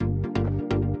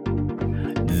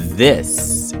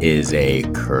This is a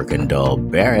Kirkendall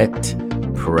Barrett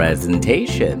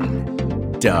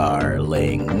presentation,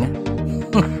 darling.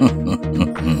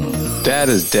 Dad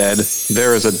is dead.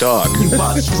 There is a dog. You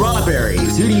bought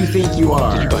strawberries. Who do you think you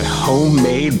are? You buy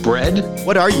homemade bread?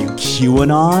 What are you,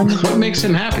 QAnon? What makes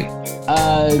him happy?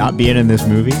 Not being in this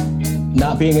movie?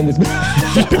 Not being in this movie.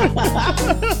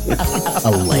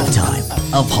 A lifetime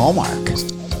of Hallmark.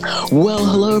 Well,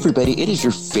 hello, everybody. It is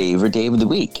your favorite day of the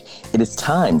week. It is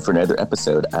time for another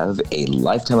episode of A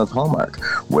Lifetime of Hallmark,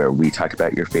 where we talk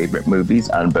about your favorite movies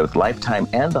on both Lifetime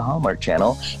and the Hallmark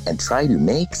Channel and try to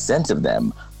make sense of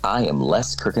them. I am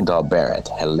Les Kirkendall Barrett.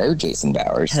 Hello, Jason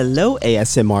Bowers. Hello,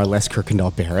 ASMR Les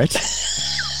Kirkendall Barrett.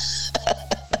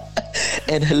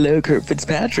 And hello, Kurt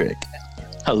Fitzpatrick.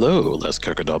 Hello, Les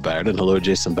Kirkendall Barrett, and hello,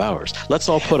 Jason Bowers. Let's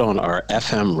all put on our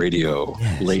FM radio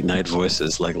late night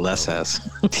voices like Les has.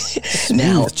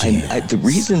 Now, the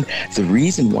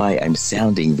reason why I'm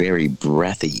sounding very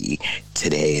breathy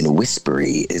today and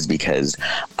whispery is because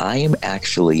I am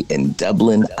actually in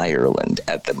Dublin, Ireland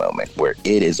at the moment, where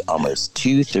it is almost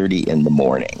 2:30 in the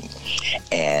morning,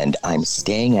 and I'm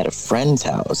staying at a friend's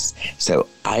house, so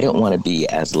I don't want to be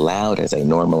as loud as I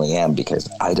normally am because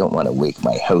I don't want to wake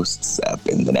my hosts up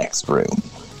in the next room.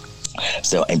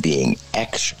 So I'm being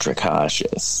extra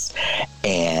cautious,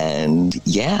 and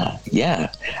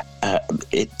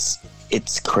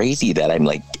it's crazy that I'm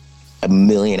like a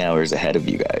million hours ahead of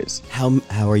you guys.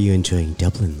 How are you enjoying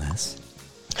Dublin, Les?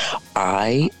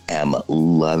 I am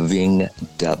loving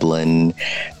Dublin.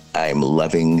 I'm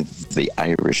loving the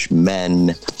Irish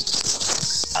men.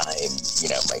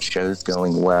 My show's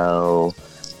going well.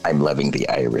 I'm loving the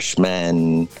Irish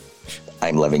men.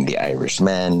 I'm loving the Irish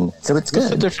men. So it's good.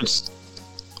 What's the difference?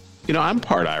 I'm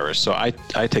part Irish, so I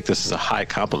take this as a high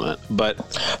compliment. But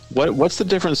what's the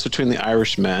difference between the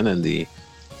Irish men and the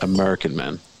American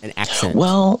men? An accent.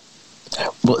 Well,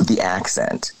 the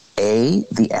accent. A,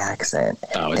 the accent.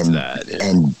 Oh, it's that. Yeah.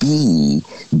 And B,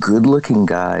 good-looking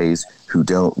guys who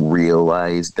don't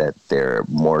realize that they're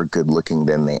more good-looking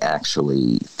than they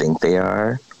actually think they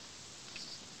are.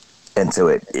 And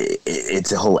so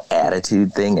it's a whole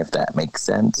attitude thing, if that makes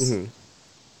sense. Mm-hmm.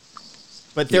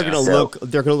 But they're gonna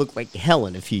look like hell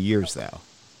in a few years, though.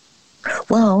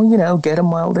 Well, get them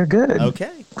while they're good.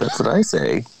 Okay, that's what I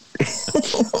say.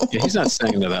 Yeah, he's not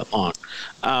staying there that long.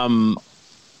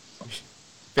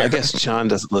 I guess John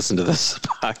doesn't listen to this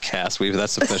podcast.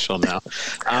 That's official now.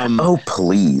 Oh,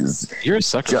 please! You're a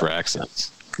sucker for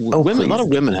accents. Oh, women, a lot of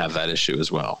women have that issue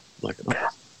as well.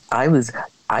 I was,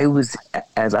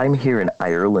 as I'm here in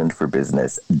Ireland for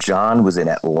business, John was in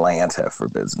Atlanta for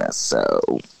business.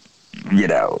 So,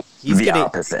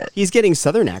 opposite. He's getting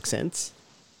Southern accents.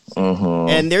 Mm-hmm.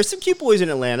 And there's some cute boys in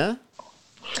Atlanta.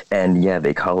 And yeah,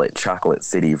 they call it Chocolate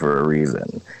City for a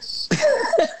reason.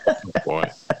 Oh,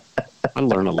 boy, I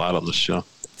learn a lot on this show.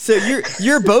 So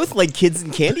you're both like kids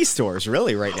in candy stores,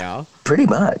 really, right now. Pretty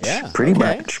much. Yeah. Pretty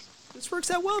much. This works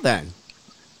out well then.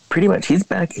 Pretty much. He's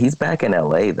back in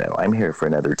LA though. I'm here for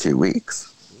another 2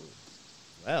 weeks.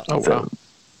 Well. Oh, wow.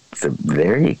 So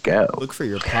there you go. Look for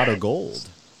your pot of gold.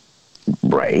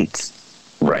 Right.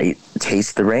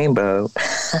 Taste the rainbow.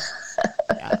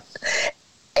 Yeah.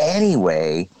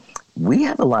 Anyway, we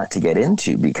have a lot to get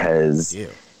into because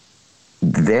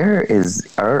there is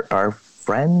our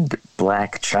friend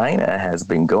Black China has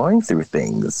been going through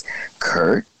things.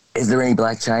 Kurt, is there any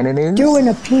Black China news? Doing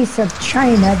a piece of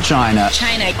China. China.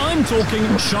 I'm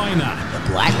talking China. The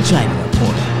Black China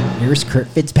Report. Here's Kurt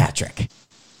Fitzpatrick.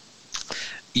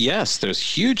 Yes, there's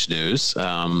huge news.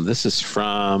 This is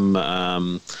from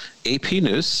AP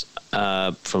News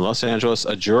from Los Angeles.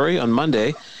 A jury on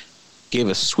Monday gave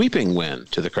a sweeping win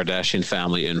to the Kardashian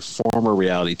family in former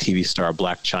reality TV star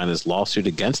Blac Chyna's lawsuit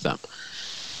against them.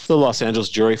 The Los Angeles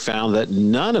jury found that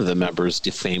none of the members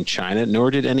defamed Chyna, nor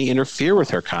did any interfere with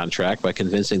her contract by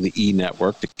convincing the E!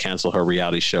 Network to cancel her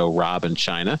reality show Rob and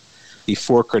Chyna. The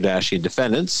four Kardashian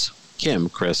defendants, Kim,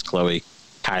 Kris, Khloe,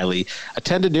 Kylie,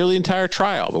 attended nearly the entire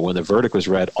trial, but when the verdict was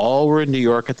read, all were in New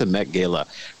York at the Met Gala,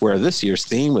 where this year's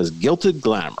theme was Gilded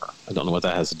Glamour. I don't know what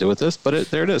that has to do with this, but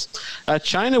there it is.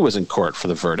 Chyna was in court for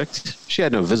the verdict. She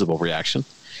had no visible reaction.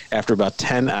 After about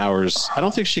 10 hours, I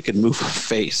don't think she could move her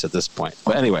face at this point.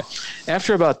 But anyway,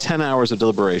 after about 10 hours of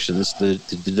deliberations,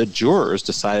 the jurors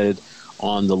decided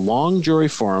on the long jury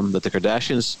forum that the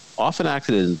Kardashians often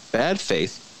acted in bad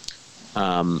faith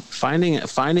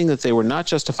finding that they were not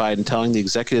justified in telling the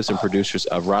executives and producers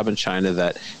of Rob and China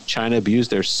that China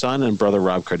abused their son and brother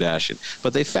Rob Kardashian.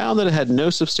 But they found that it had no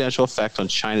substantial effect on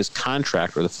China's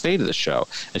contract or the fate of the show,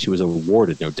 and she was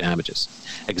awarded no damages.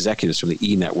 Executives from the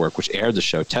E! Network, which aired the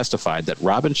show, testified that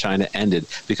Rob and China ended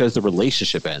because the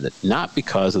relationship ended, not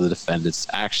because of the defendant's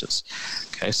actions.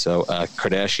 Okay, so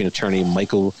Kardashian attorney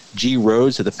Michael G.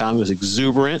 Rhodes said the family was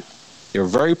exuberant. They were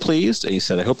very pleased, and he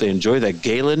said, "I hope they enjoy that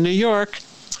gala in New York."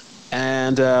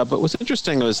 And but what's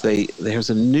interesting was there's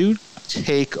a new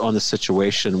take on the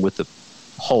situation with the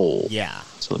poll. Yeah.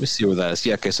 So let me see where that is.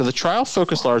 Yeah. Okay. So the trial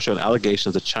focused largely on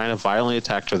allegations that China violently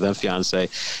attacked her then fiance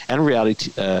and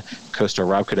reality co-star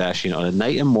Rob Kardashian on a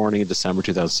night and morning in December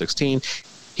 2016.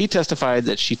 He testified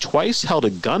that she twice held a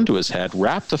gun to his head,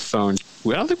 wrapped a phone.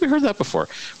 I don't think we heard that before.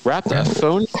 Wrapped a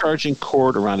phone charging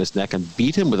cord around his neck and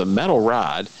beat him with a metal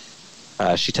rod.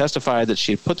 She testified that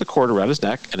she had put the cord around his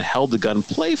neck and held the gun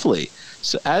playfully.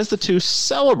 So as the two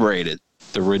celebrated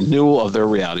the renewal of their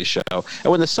reality show, and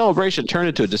when the celebration turned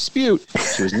into a dispute,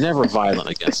 she was never violent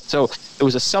against. So it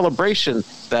was a celebration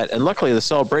and luckily the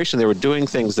celebration, they were doing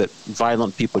things that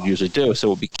violent people usually do.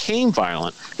 So it became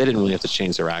violent. They didn't really have to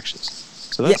change their actions.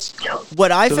 So that's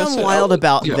what I found wild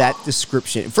about that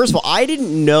description. First of all, I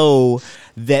didn't know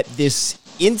that this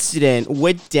incident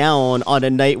went down on a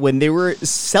night when they were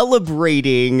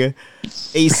celebrating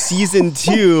a season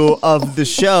 2 of the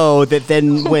show that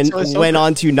then went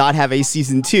on to not have a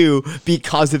season 2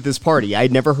 because of this party.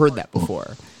 I'd never heard that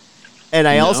before. And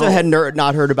I also had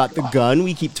not heard about the gun.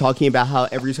 We keep talking about how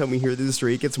every time we hear this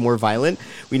story, it gets more violent.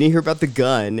 We didn't hear about the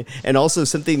gun. And also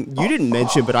something you didn't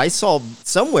mention, but I saw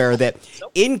somewhere that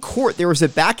in court, there was a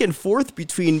back and forth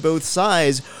between both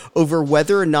sides over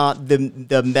whether or not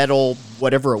the metal,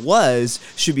 whatever it was,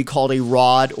 should be called a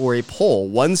rod or a pole.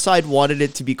 One side wanted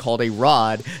it to be called a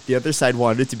rod. The other side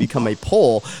wanted it to become a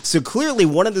pole. So clearly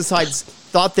one of the sides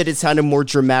thought that it sounded more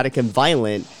dramatic and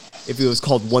violent if it was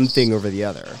called one thing over the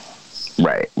other.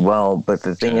 Right. Well, but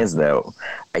the thing is, though,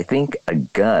 I think a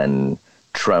gun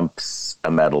trumps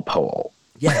a metal pole.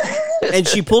 Yeah. And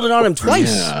she pulled it on him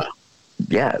twice. Yeah.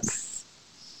 Yes.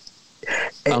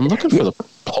 I'm looking for the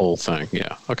pole thing.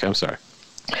 Yeah. Okay. I'm sorry.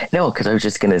 No, because I was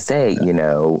just going to say,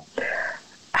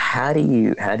 how do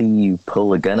you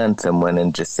pull a gun on someone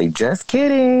and just say, just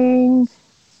kidding?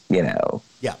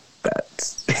 Yeah.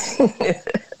 That's...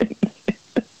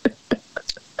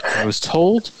 I was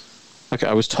told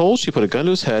she put a gun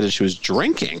to his head and she was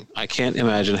drinking. I can't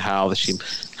imagine how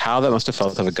that must have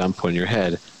felt to have a gun put in your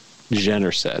head.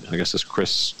 Jenner said. I guess it's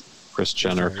Kris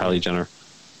Jenner, Kylie Jenner.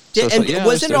 So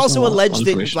wasn't it also alleged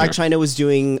that Blac Chyna was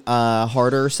doing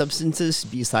harder substances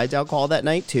besides alcohol that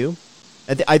night too?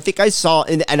 I think I saw,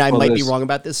 and I might be wrong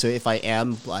about this, so if I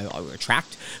am, I'll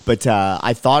retract. But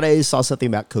I thought I saw something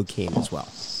about cocaine as well.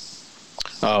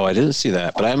 Oh, I didn't see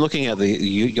that. But I'm looking at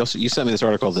you sent me this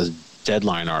article, this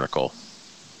Deadline article.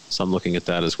 So I'm looking at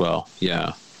that as well.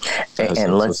 Yeah.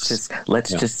 And let's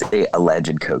just say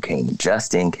alleged cocaine,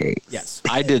 just in case. Yes.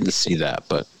 I didn't see that,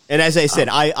 but. And as I said,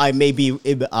 I may be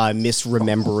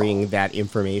misremembering that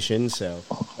information.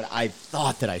 But I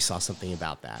thought that I saw something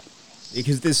about that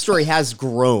because this story has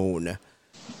grown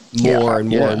more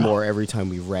and more every time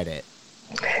we read it.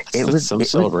 It was some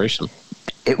celebration.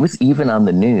 It was even on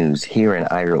the news here in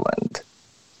Ireland.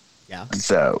 Yeah.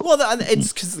 So. Well,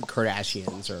 it's because the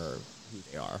Kardashians are who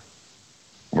they are.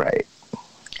 Right.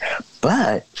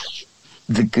 But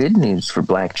the good news for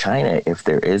Blac Chyna, if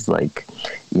there is a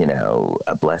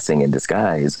blessing in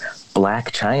disguise,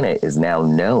 Blac Chyna is now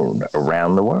known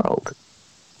around the world.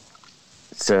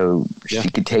 So she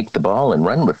could take the ball and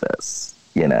run with this,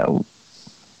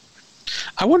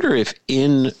 I wonder if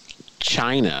in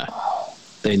China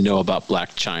they know about Blac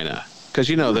Chyna. Because,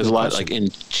 there's a lot, in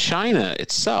China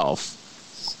itself,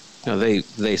 they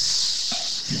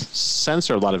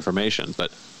censor a lot of information,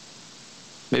 but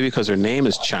maybe because her name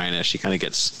is China, she kind of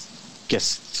gets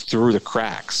through the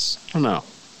cracks. I don't know.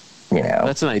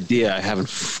 That's an idea I haven't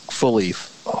fully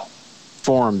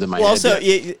formed in my head. Also,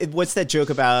 what's that joke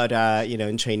about,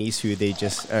 in Chinese food, they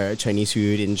just, Chinese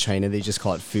food in China, they just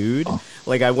call it food.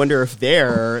 I wonder if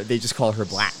they just call her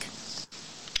black.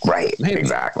 Right. Maybe.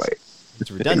 Exactly. It's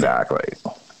redundant. Exactly.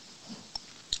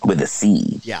 With a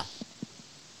C. Yeah.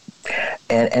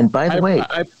 And by the way,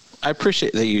 I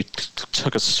appreciate that you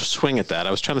took a swing at that.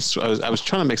 I was trying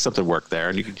to make something work there,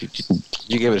 and you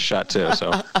gave it a shot too.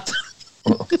 So.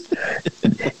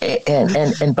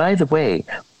 and by the way,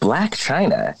 Blac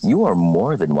Chyna, you are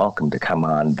more than welcome to come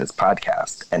on this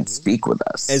podcast and speak with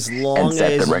us. As long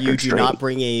as you do not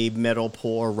bring a metal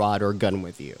pole or rod or gun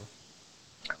with you.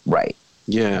 Right.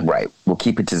 Yeah. Right. We'll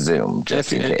keep it to Zoom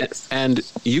just in case. And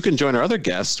you can join our other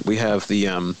guest. We have the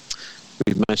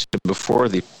we've mentioned before,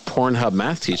 the Pornhub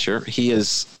math teacher.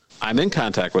 I'm in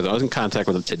contact with him. I was in contact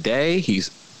with him today. He's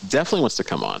definitely wants to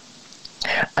come on.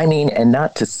 I mean, and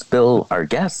not to spill our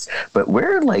guests, but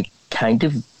we're like kind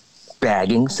of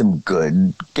bagging some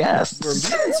good guests. We're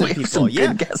meeting some people.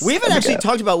 Yeah, we haven't actually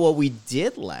talked about what we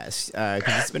did last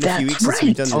because it's been a few weeks since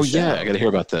we've done the show. Yeah, I got to hear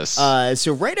about this.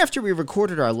 So right after we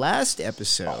recorded our last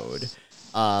episode,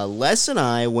 Les and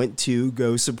I went to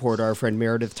go support our friend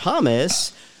Meredith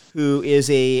Thomas, who is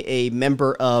a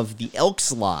member of the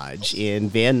Elks Lodge in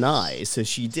Van Nuys. So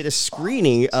she did a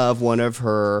screening of one of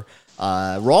her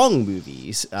Wrong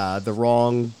movies, The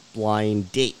Wrong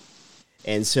Blind Date.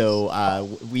 And so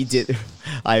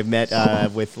I met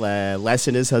with Les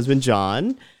and his husband,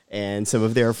 John, and some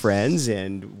of their friends,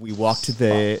 and we walked to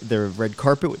the red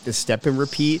carpet with the step and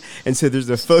repeat. And so there's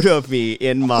a photo of me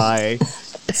in my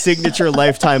signature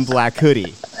Lifetime black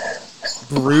hoodie,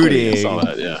 brooding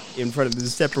in front of the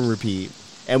step and repeat.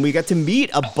 And we got to meet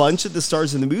a bunch of the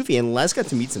stars in the movie, and Les got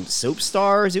to meet some soap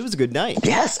stars. It was a good night.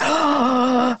 Yes!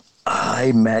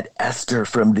 I met Esther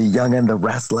from The Young and the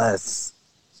Restless.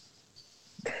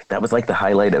 That was like the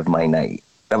highlight of my night.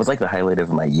 That was like the highlight of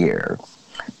my year.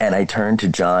 And I turned to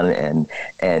John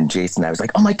and Jason. I was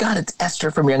like, oh my God, it's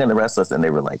Esther from Young and the Restless. And they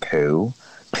were like, who?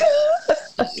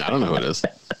 I don't know who it is.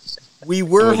 We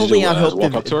were holding out hope.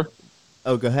 Walk up to her?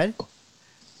 Oh, go ahead.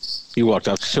 You walked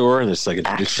up to her and it's like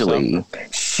actually,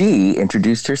 she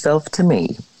introduced herself to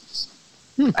me.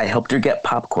 I helped her get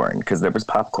popcorn because there was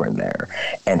popcorn there.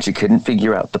 And she couldn't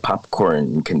figure out the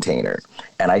popcorn container.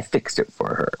 And I fixed it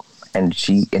for her. And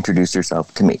she introduced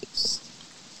herself to me.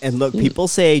 And look, people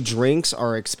say drinks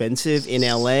are expensive in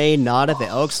L.A., not at the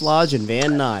Elks Lodge in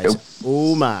Van Nuys. Nope.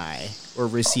 Oh, my. Or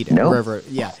Reseda, wherever.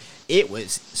 Yeah. It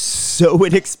was so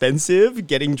inexpensive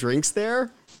getting drinks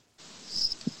there.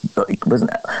 It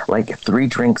wasn't like 3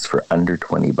 drinks for under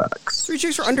 $20. 3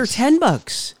 drinks for under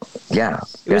 $10. Yeah.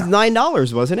 It was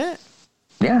 $9, wasn't it?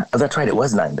 Yeah. Oh, that's right. It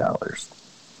was $9.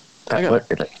 I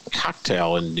got a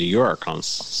cocktail in New York on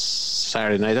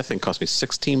Saturday night. That thing cost me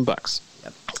 $16.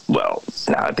 Yep. Well,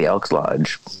 not at the Elks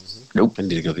Lodge. Nope. I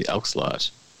need to go to the Elks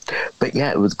Lodge. But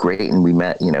yeah, it was great, and we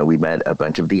met a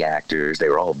bunch of the actors. They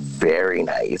were all very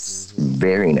nice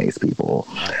people.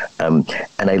 And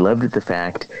I loved the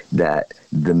fact that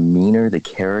the meaner the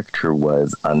character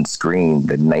was on screen,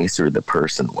 the nicer the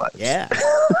person was. Yeah.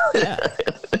 Yeah.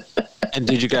 And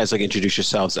did you guys introduce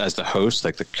yourselves as the host,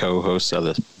 like the co-hosts of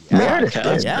the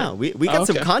Meredith? Yeah, we got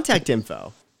some contact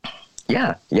info.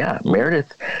 Yeah.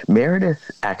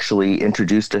 Meredith actually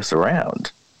introduced us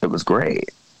around. It was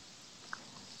great.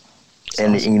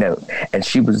 And and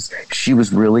she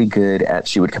was really good at.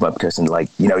 She would come up to us and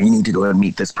you need to go and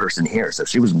meet this person here. So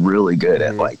she was really good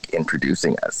at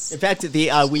introducing us. In fact,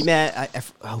 we met.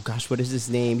 Oh gosh, what is his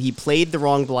name? He played The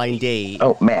Wrong Blind Date.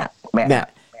 Oh, Matt.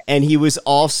 And he was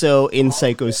also in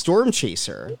Psycho Storm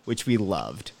Chaser, which we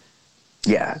loved.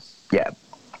 Yeah.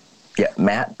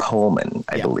 Matt Pullman,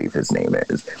 I believe his name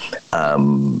is.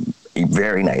 A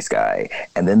very nice guy.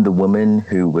 And then the woman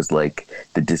who was like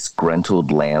the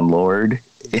disgruntled landlord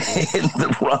in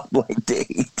The Wrong Blind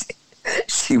Date.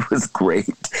 She was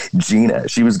great. Gina,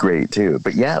 she was great too.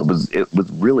 But yeah, it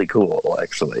was really cool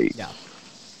actually. Yeah.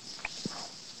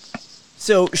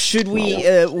 So should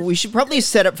we should probably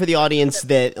set up for the audience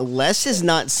that Les has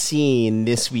not seen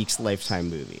this week's Lifetime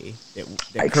movie.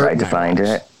 I tried to find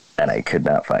it. And I could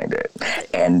not find it.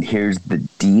 And here's the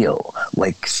deal.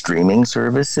 Streaming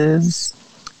services,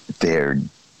 they're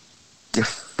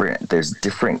different. There's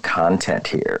different content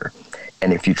here.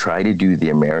 And if you try to do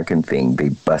the American thing, they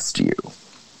bust you.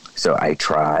 So I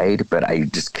tried, but I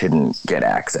just couldn't get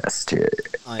access to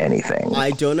anything.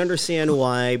 I don't understand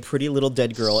why Pretty Little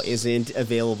Dead Girl isn't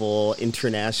available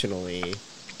internationally.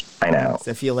 I know.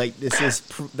 I feel like this is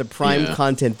the prime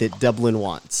content that Dublin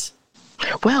wants.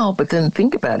 Well, but then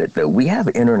think about it, though. We have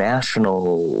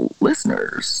international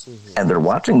listeners, and they're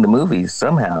watching the movies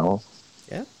somehow.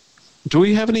 Yeah. Do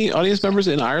we have any audience members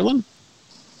in Ireland?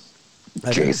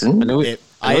 Jason?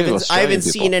 I haven't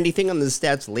seen anything on the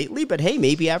stats lately, but hey,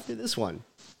 maybe after this one.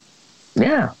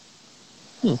 Yeah.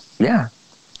 Yeah.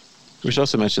 We should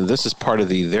also mention this is part of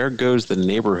the There Goes the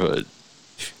Neighborhood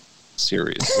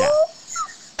series. Yeah.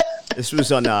 This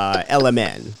was on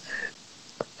LMN.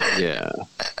 Yeah.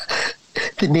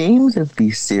 The names of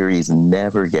these series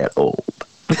never get old.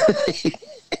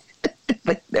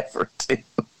 They never do.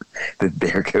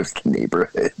 There Goes the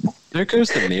Neighborhood. There Goes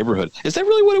the Neighborhood. Is that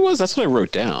really what it was? That's what I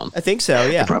wrote down. I think so,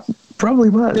 yeah. Probably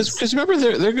was. Because remember,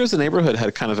 there Goes the Neighborhood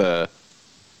had kind of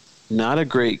not a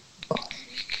great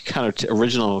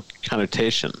original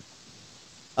connotation.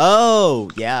 Oh,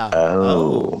 yeah.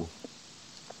 Oh.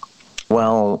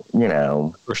 Well,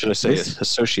 or should I say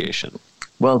association?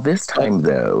 Well, this time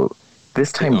though,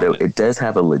 it does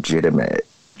have a legitimate.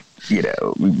 You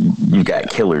got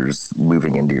killers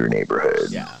moving into your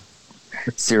neighborhood. Yeah.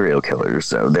 Serial killers.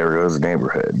 So there goes the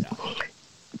neighborhood.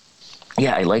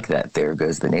 Yeah, I like that. There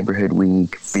goes the neighborhood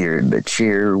week. Fear the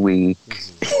cheer week.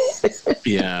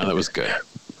 Yeah, that was good.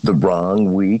 The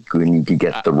wrong week when you could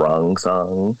get the wrong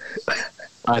song.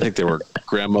 I think they were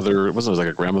grandmother. It was like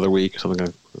a grandmother week or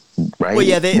something. Right? Well,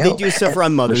 yeah, they do stuff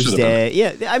around Mother's Day.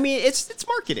 Yeah, I mean, it's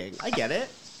marketing. I get it.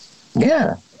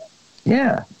 Yeah.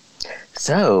 Yeah.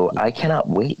 So I cannot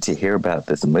wait to hear about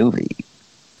this movie.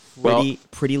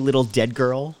 Pretty Little Dead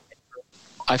Girl.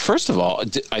 First of all,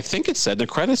 I think it said in the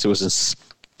credits it was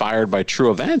inspired by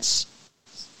true events.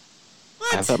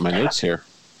 What? I have that in my notes here.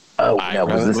 Oh, now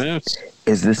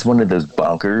is this one of those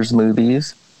bonkers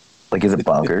movies? Like, is it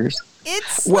bonkers?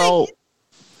 It's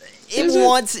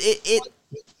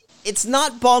it's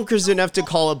not bonkers enough to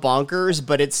call it bonkers,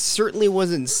 but it certainly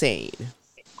was insane.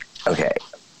 Okay.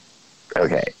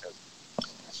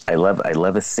 I love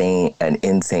an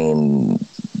insane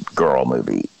girl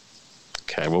movie.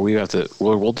 Okay, well we have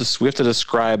to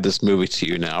describe this movie to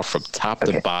you now from top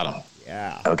to bottom.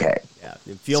 Yeah. Okay. Yeah.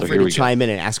 Feel free to chime in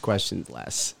and ask questions,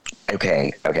 Les.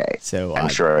 Okay. So I'm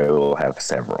sure I will have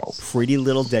several. Pretty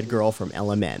Little Dead Girl from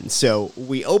LMN. So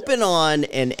we open on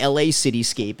an LA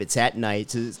cityscape. It's at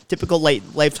night. It's a typical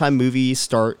Lifetime movie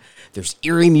start. There's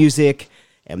eerie music,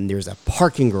 and there's a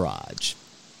parking garage,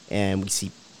 and we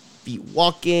see feet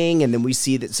walking, and then we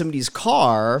see that somebody's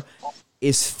car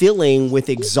is filling with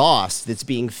exhaust that's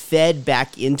being fed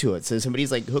back into it. So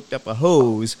somebody's like hooked up a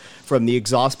hose from the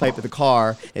exhaust pipe of the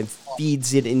car and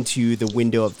feeds it into the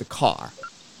window of the car.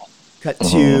 Cut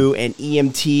to an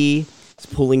EMT is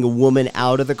pulling a woman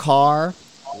out of the car,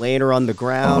 laying her on the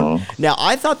ground. Now,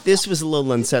 I thought this was a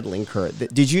little unsettling, Kurt.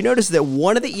 Did you notice that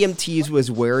one of the EMTs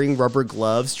was wearing rubber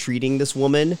gloves treating this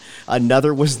woman?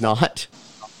 Another was not?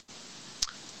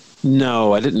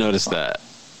 No, I didn't notice that.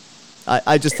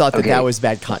 I just thought that was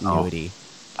bad continuity.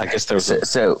 I guess there was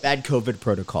bad COVID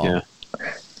protocol. Yeah.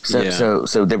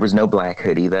 So there was no black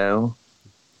hoodie though?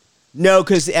 No,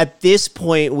 because at this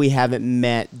point we haven't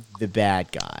met the bad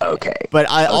guy. Okay. But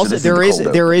there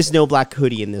is no black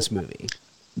hoodie in this movie.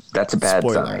 That's a bad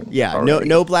Spoiler. sign. Yeah, already.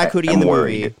 no black hoodie in the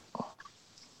movie.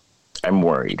 I'm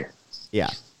worried.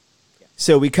 Yeah.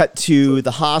 So we cut to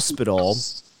the hospital,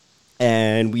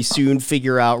 and we soon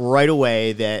figure out right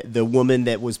away that the woman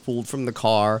that was pulled from the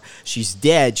car, she's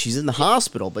dead. She's in the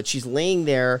hospital, but she's laying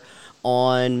there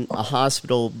on a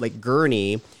hospital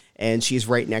gurney, and she's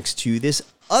right next to this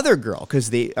other girl because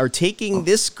they are taking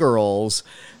this girl's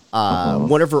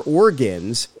one of her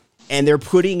organs, and they're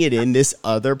putting it in this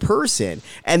other person,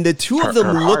 and the two of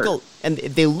them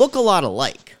they look a lot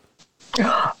alike.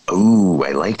 Ooh,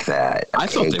 I like that. I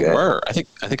thought they were. I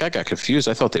think I got confused.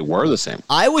 I thought they were the same.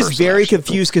 I was very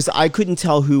confused because I couldn't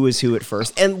tell who was who at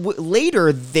first, and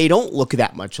later they don't look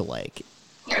that much alike.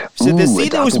 So the scene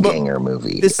that was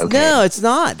movie. No, it's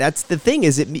not. That's the thing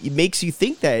is it makes you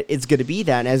think that it's going to be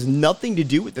that, and it has nothing to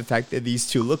do with the fact that these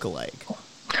two look alike.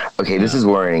 Okay, this is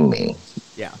worrying me.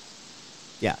 Yeah,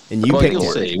 and you picked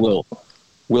it.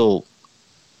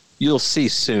 You'll see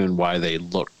soon why they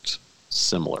looked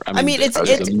similar. I mean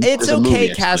it's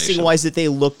okay casting wise that they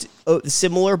looked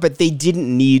similar, but they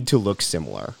didn't need to look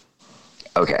similar.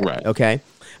 Okay. Right. Okay.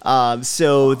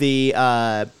 So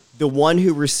the one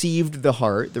who received the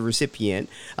heart, the recipient,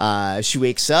 she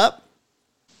wakes up,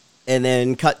 and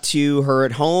then cut to her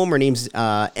at home. Her name's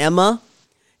Emma.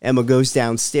 Emma goes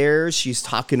downstairs. She's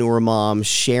talking to her mom,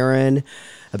 Sharon,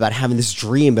 about having this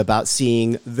dream about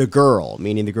seeing the girl,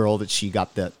 meaning the girl that she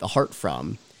got the heart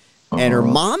from. And her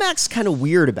mom acts kind of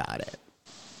weird about it.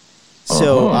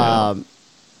 So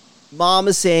mom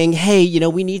is saying, hey,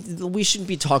 we shouldn't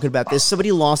be talking about this.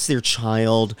 Somebody lost their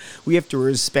child. We have to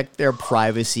respect their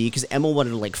privacy, because Emma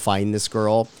wanted to find this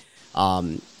girl.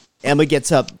 Emma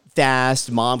gets up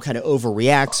fast. Mom kind of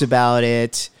overreacts about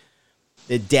it.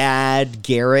 The dad,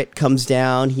 Garrett, comes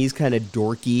down. He's kind of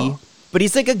dorky, but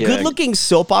he's a good-looking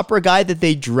soap opera guy that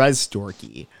they dress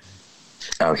dorky.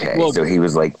 Okay, so he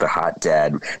was the hot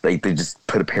dad. They just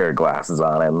put a pair of glasses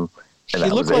on him. And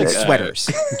he looked like sweaters.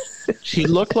 He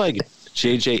looked like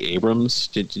J.J. Abrams.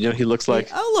 Did you know he looks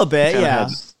like a little bit? Yeah.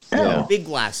 Yeah, big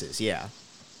glasses. Yeah.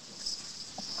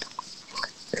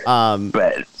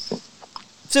 But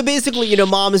so basically,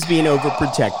 mom is being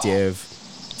overprotective.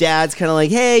 Dad's kind of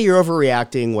like, hey, you're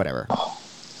overreacting, whatever.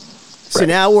 So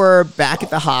now we're back at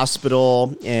the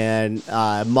hospital, and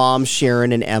Mom,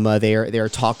 Sharon, and Emma, they're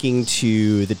talking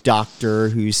to the doctor,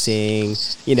 who's saying,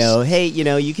 hey,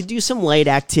 you could do some light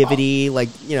activity, like,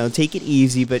 take it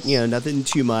easy, but, nothing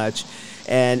too much.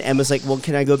 And Emma's like, well,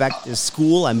 can I go back to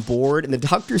school? I'm bored. And the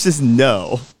doctor says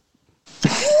no.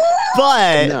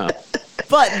 But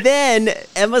then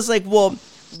Emma's like, well,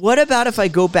 what about if I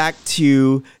go back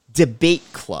to debate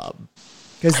club?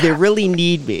 Because they really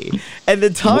need me. And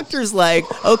the doctor's like,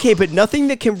 okay, but nothing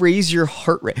that can raise your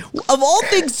heart rate. Of all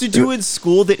things to do in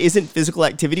school that isn't physical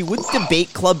activity, wouldn't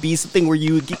debate club be something where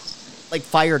you would get, like,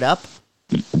 fired up?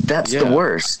 That's the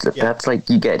worst. Yeah. That's like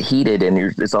you get heated and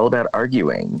it's all about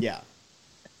arguing. Yeah.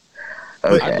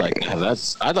 Okay. I'd like to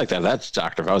have that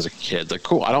doctor if I was a kid. Like,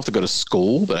 cool, I don't have to go to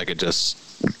school, but I could just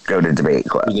go to debate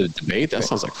club. Debate? That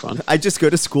sounds like fun. I just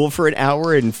go to school for an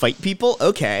hour and fight people?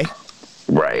 Okay.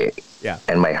 Right. Yeah.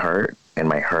 And my heart. You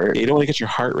don't want to get your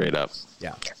heart rate up.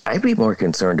 Yeah. I'd be more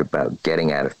concerned about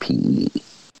getting out of PE.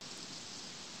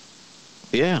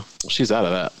 Yeah. She's out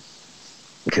of that.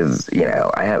 Because,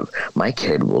 my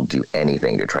kid will do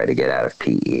anything to try to get out of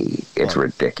PE. It's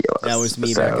ridiculous. That was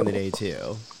me back in the day,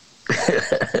 too.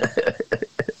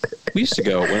 We used to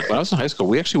go, when I was in high school,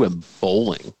 we actually went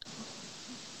bowling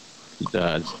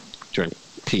during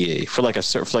PE for like a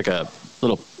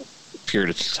little period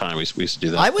of time. We used to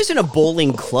do that. I was in a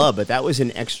bowling club, but that was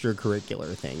an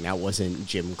extracurricular thing. That wasn't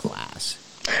gym class.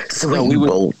 So we would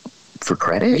bowl for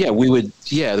credit? Yeah, we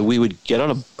would get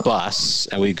on a bus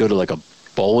and we'd go to like a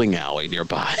bowling alley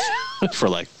nearby for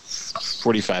like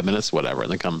 45 minutes, whatever,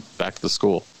 and then come back to the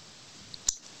school.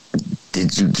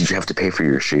 Did you have to pay for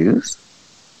your shoes?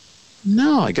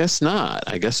 No, I guess not.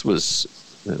 I guess it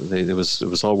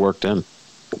was all worked in.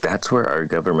 That's where our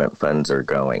government funds are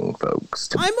going, folks.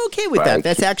 I'm okay with that.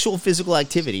 That's actual physical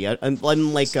activity.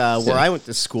 Unlike where I went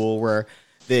to school, where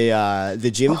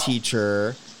the gym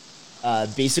teacher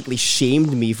basically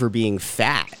shamed me for being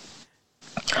fat.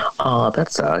 Oh,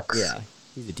 that sucks. Yeah,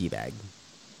 he's a D-bag.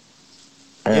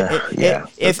 Yeah.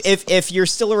 If you're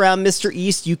still around, Mr.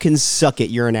 East, you can suck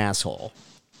it. You're an asshole.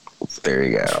 There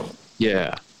you go.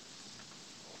 Yeah.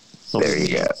 There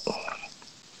you go.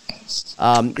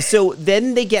 So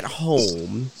then they get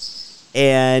home,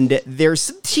 and there's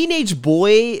some teenage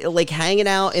boy like hanging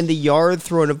out in the yard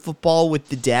throwing a football with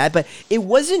the dad, but it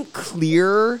wasn't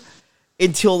clear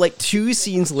until like 2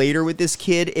 scenes later with this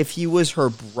kid if he was her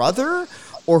brother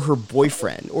or her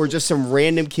boyfriend or just some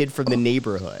random kid from the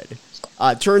neighborhood.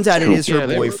 Turns out it is her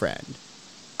boyfriend.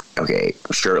 Okay,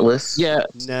 shirtless? Yeah.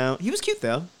 No, he was cute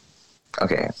though.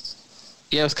 Okay.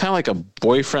 Yeah, it was kind of like a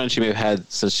boyfriend she may have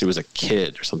had since she was a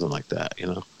kid or something like that,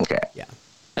 Okay. Yeah.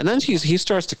 And then he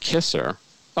starts to kiss her.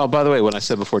 Oh, by the way, when I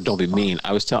said before, don't be mean,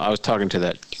 I was talking to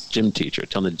that gym teacher,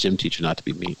 telling the gym teacher not to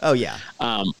be mean. Oh yeah.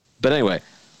 But anyway,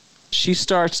 they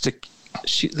start to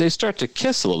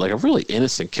kiss a little, like a really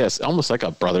innocent kiss, almost like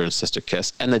a brother and sister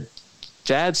kiss. And the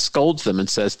dad scolds them and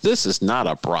says, "This is not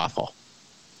a brothel."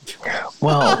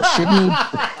 Well, shouldn't he?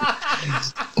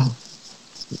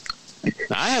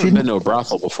 Now, I haven't been to a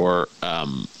brothel before,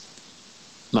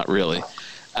 not really,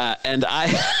 and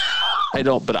I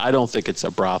don't think it's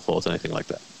a brothel. It's anything like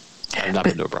that. I've not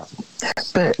been to a brothel.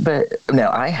 But no,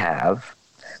 I have.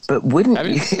 But wouldn't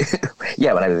you?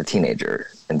 Yeah, when I was a teenager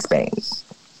in Spain,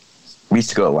 we used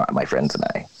to go a lot. My friends and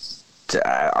I.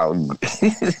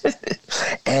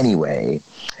 Anyway,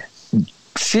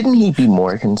 shouldn't he be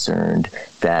more concerned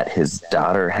that his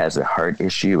daughter has a heart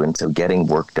issue, and so getting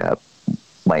worked up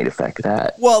might affect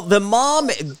that? Well, the mom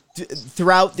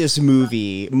throughout this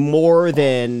movie more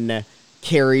than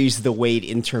carries the weight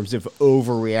in terms of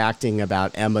overreacting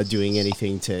about Emma doing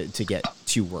anything to get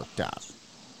too worked up.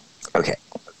 Okay.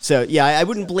 So, yeah, I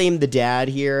wouldn't blame the dad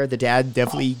here. The dad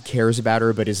definitely cares about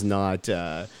her, but is not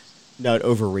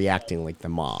overreacting like the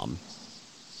mom.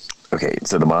 Okay,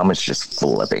 so the mom is just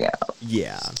flipping out.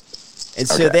 Yeah. And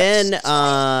so then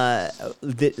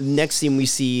the next scene we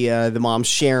see the mom,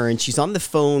 Sharon. She's on the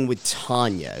phone with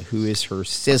Tanya, who is her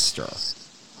sister.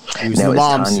 Who's now, the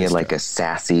mom's is Tanya sister. like a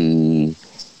sassy...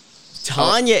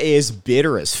 Tanya is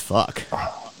bitter as fuck.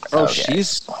 Oh, Okay.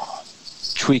 She's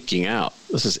tweaking out.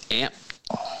 This is Aunt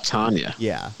Tanya.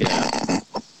 Yeah.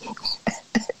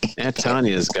 Aunt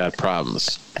Tanya's got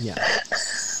problems. Yeah.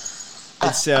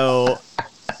 And so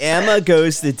Emma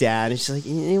goes to the dad, and she's like,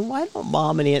 why don't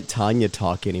Mom and Aunt Tanya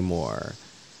talk anymore?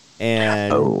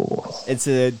 And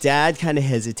so dad kind of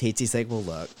hesitates. He's like, well,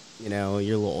 look, you're a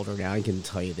little older now. I can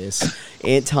tell you this.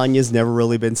 Aunt Tanya's never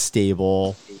really been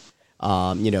stable.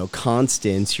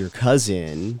 Constance, your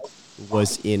cousin,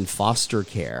 was in foster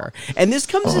care. And this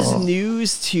comes as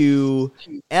news to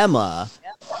Emma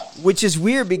Which is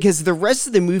weird because the rest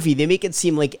of the movie, they make it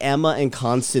seem like Emma and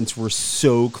Constance were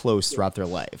so close throughout their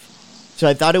life. So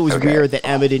I thought it was weird that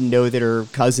Emma didn't know that her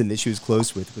cousin that she was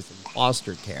close with was in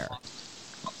foster care.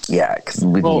 Yeah, because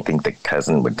wouldn't you think the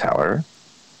cousin would tell her?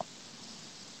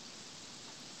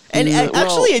 And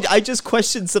actually, I just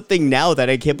questioned something now that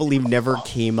I can't believe never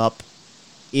came up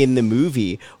in the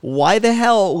movie. Why the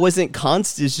hell wasn't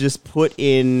Constance just put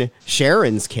in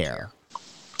Sharon's care?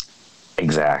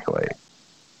 Exactly.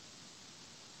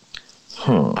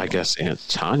 I guess Aunt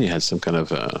Tanya had some kind of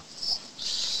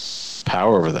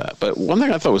power over that. But one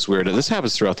thing I thought was weird, and this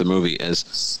happens throughout the movie,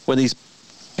 is when these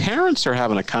parents are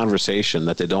having a conversation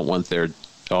that they don't want their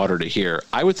daughter to hear,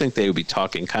 I would think they would be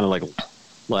talking kind of like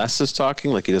Les is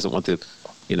talking, like he doesn't want the,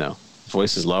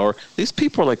 voice is lower. These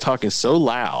people are like talking so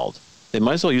loud, they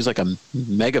might as well use like a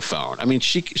megaphone. I mean,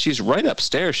 she's right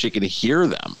upstairs. She can hear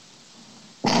them.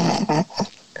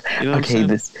 Okay,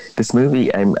 this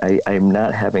movie, I'm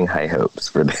not having high hopes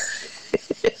for this.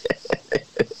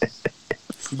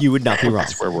 You would not be wrong.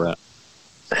 That's where we're at.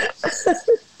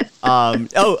 And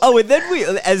then we,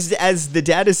 as the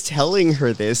dad is telling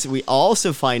her this, we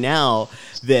also find out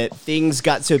that things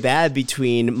got so bad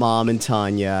between Mom and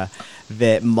Tanya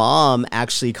that Mom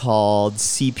actually called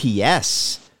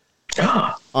CPS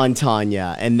on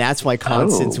Tanya, and that's why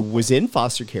Constance was in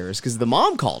foster care, is because the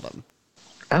mom called him.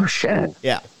 Oh shit.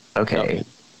 Yeah. Okay.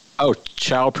 Oh,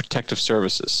 Child Protective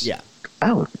Services. Yeah.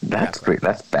 Oh, that's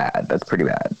bad. That's pretty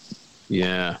bad.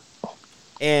 Yeah.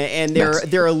 And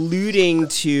they're alluding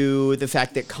to the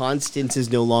fact that Constance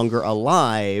is no longer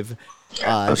alive.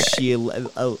 She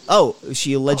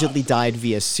allegedly died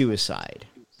via suicide.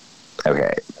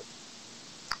 Okay.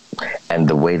 And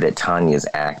the way that Tanya's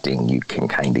acting, you can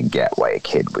kind of get why a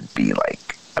kid would be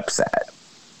like upset.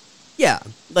 Yeah,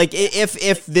 like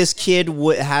if this kid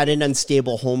had an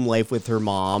unstable home life with her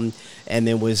mom and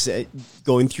then was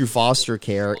going through foster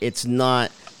care, it's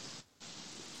not,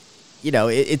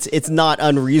 it's not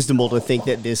unreasonable to think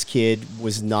that this kid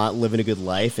was not living a good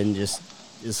life and just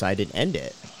decided to end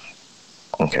it.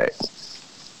 Okay.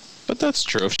 But that's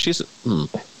true. If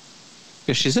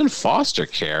she's in foster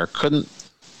care, couldn't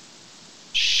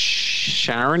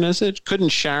Sharon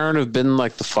have been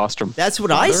like the foster? That's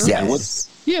what I said.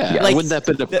 Yeah, like, wouldn't that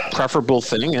have been the preferable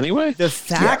thing anyway? The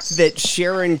fact that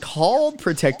Sharon called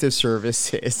Protective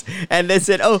Services and they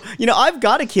said, I've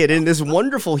got a kid in this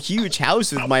wonderful, huge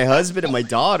house with my husband and my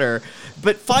daughter,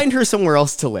 but find her somewhere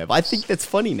else to live. I think that's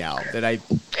funny now that I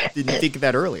didn't think of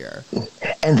that earlier.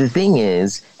 And the thing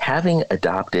is, having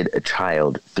adopted a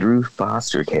child through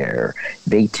foster care,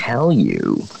 they tell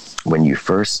you when you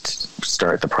first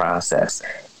start the process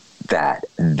that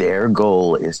their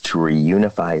goal is to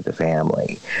reunify the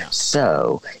family.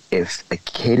 So if a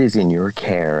kid is in your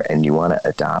care and you want to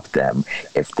adopt them,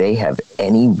 if they have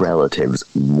any relatives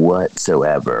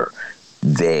whatsoever,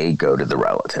 they go to the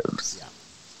relatives. Yeah.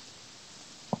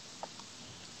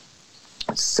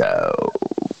 So,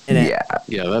 Yeah,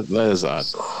 that is odd.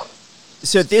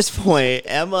 So at this point,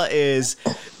 Emma is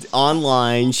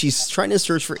online. She's trying to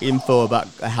search for info about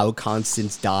how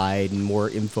Constance died and more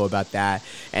info about that.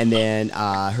 And then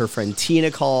her friend Tina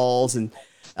calls, and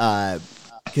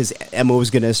because Emma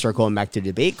was going to start going back to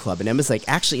debate club. And Emma's like,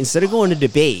 actually, instead of going to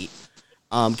debate,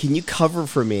 can you cover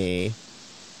for me?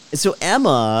 And so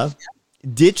Emma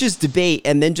ditches debate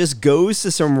and then just goes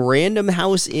to some random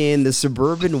house in the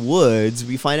suburban woods.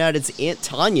 We find out it's Aunt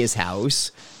Tanya's house.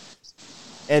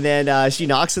 And then she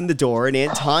knocks on the door, and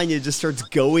Aunt Tanya just starts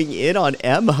going in on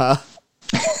Emma.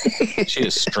 She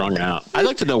is strung out. I'd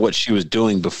like to know what she was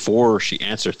doing before she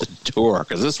answered the door,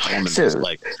 because this woman is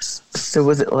like... So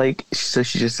was it like... So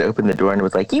she just opened the door and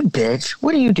was like, you bitch,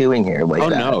 what are you doing here? Like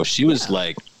that? No, she was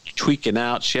like tweaking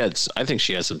out. I think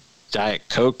she had some Diet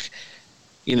Coke,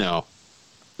 not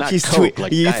she's Coke,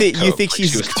 like you Diet Coke. think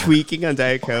she's tweaking on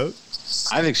Diet Coke?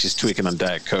 I think she's tweaking on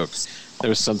Diet Coke. There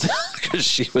was something, because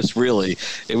she was really,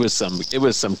 it was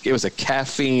a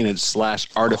caffeine and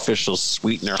 / artificial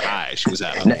sweetener high she was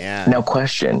at. No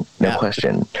question.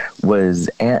 Was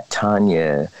Aunt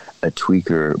Tanya a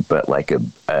tweaker, but like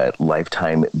a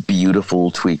lifetime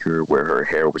beautiful tweaker where her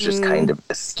hair was just kind of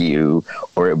askew,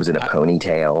 or it was in a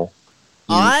ponytail?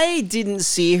 I didn't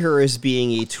see her as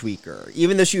being a tweaker,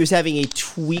 even though she was having a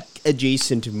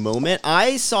tweak-adjacent moment.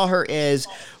 I saw her as,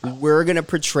 we're going to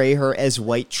portray her as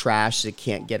white trash that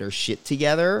can't get her shit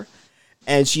together.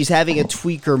 And she's having a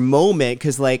tweaker moment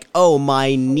because, like,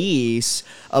 my niece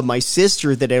of my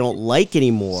sister that I don't like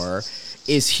anymore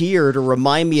is here to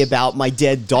remind me about my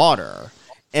dead daughter.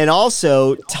 And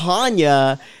also,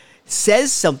 Tanya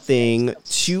says something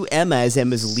to Emma as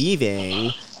Emma's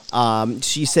leaving.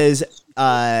 She says...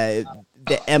 that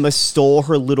that Emma stole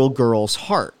her little girl's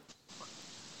heart.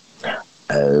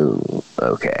 Oh,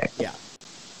 okay. Yeah.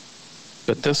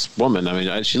 But this woman, I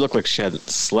mean, she looked like she hadn't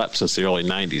slept since the early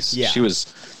 90s. Yeah. She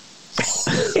was...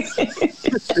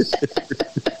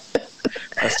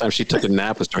 Last time she took a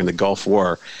nap was during the Gulf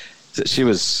War. She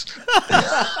was...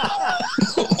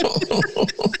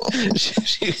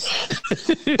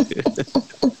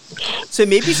 So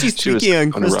maybe she's tweaking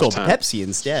on on a rough Crystal time. Pepsi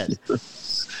instead.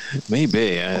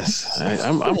 Maybe.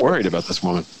 I'm worried about this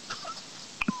woman.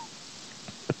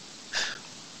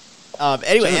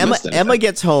 Anyway, Should've missed Emma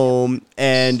gets home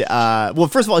and well,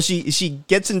 first of all, she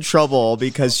gets in trouble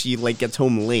because she like gets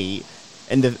home late,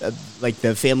 and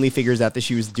the family figures out that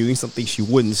she was doing something she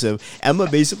wouldn't. So Emma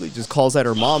basically just calls out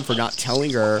her mom for not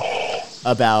telling her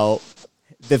about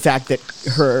the fact that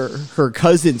her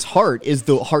cousin's heart is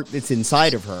the heart that's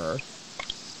inside of her.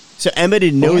 So Emma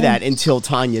didn't know that until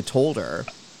Tanya told her.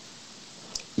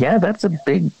 Yeah, that's a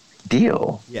big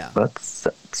deal. Yeah. That's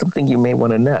something you may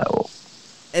want to know.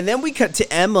 And then we cut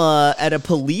to Emma at a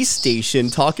police station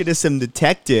talking to some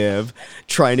detective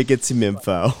trying to get some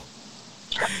info.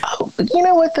 Oh, you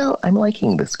know what, though? I'm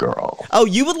liking this girl. Oh,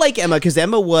 you would like Emma because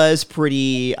Emma was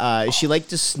pretty, she liked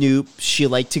to snoop. She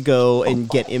liked to go and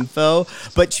get info,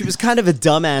 but she was kind of a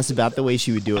dumbass about the way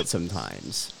she would do it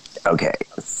sometimes. Okay.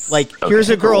 Like, Okay, here's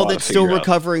a that's a girl lot to that's still figure out.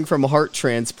 recovering from a heart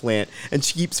transplant, and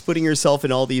she keeps putting herself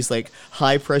in all these, like,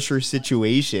 high-pressure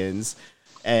situations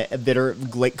that are,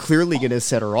 like, clearly going to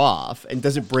set her off and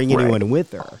doesn't bring anyone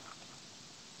with her.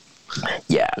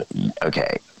 Yeah,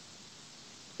 okay.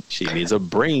 She needs a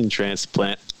brain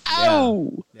transplant. Yeah.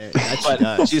 Ow!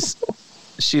 That she does.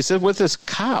 She's with this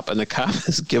cop, and the cop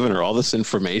is giving her all this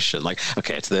information. Like,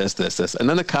 okay, it's this. And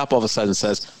then the cop all of a sudden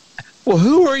says, well,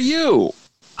 who are you?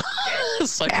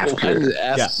 It's like, well, why did you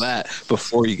ask that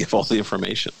before you give all the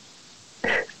information?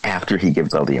 After he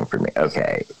gives all the information.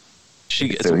 Okay.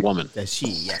 It's a woman. She,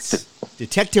 yes.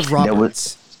 Detective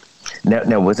Roberts.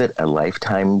 Now, was it a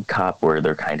Lifetime cop where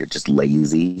they're kind of just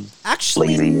lazy? Actually,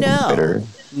 lazy and bitter?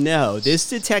 No. This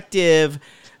detective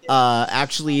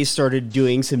actually started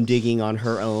doing some digging on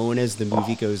her own as the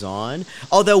movie goes on.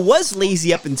 Although was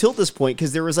lazy up until this point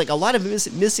because there was like a lot of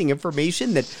missing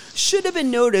information that should have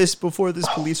been noticed before this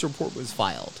police report was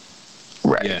filed.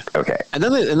 Right. Yeah. Okay. And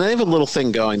then they have a little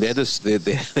thing going. They had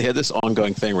this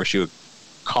ongoing thing where she would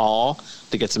call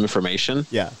to get some information.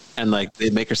 Yeah. And like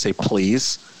they'd make her say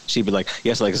please. She'd be like,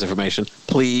 yes, I like this information.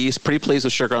 Please, pretty please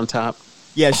with sugar on top.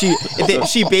 Yeah,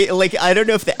 like I don't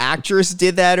know if the actress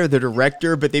did that or the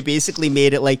director, but they basically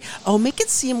made it like, oh, make it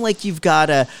seem like you've got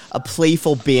a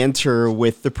playful banter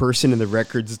with the person in the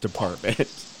records department.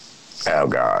 Oh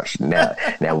gosh. Now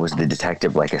was the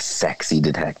detective like a sexy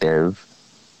detective?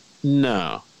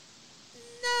 No.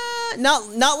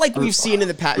 Not like we've seen in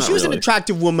the past. Not She was an really.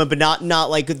 attractive woman, but not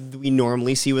like we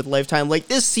normally see with Lifetime. Like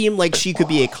this seemed like she could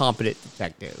be a competent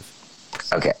detective.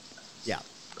 Okay. Yeah.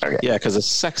 Okay. Yeah, because a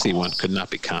sexy one could not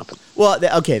be competent. Well,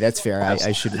 okay, that's fair.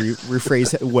 I should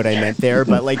rephrase what I meant there.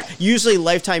 But like usually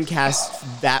Lifetime casts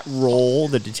that role,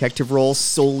 the detective role,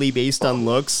 solely based on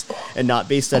looks and not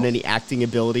based on any acting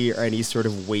ability or any sort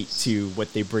of weight to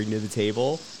what they bring to the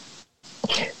table.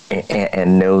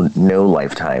 And no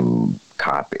Lifetime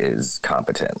cop is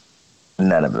competent.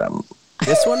 None of them.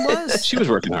 This one was? She was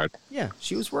working hard. Yeah,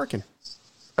 she was working.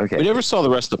 Okay. We never saw the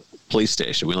rest of the police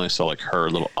station. We only saw like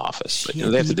her little office. But,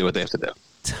 they have to do what they have to do.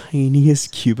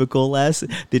 Tiniest cubicle less,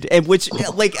 and which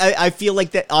like I feel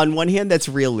like that on one hand that's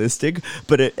realistic,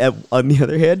 but on the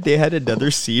other hand they had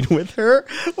another scene with her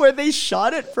where they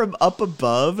shot it from up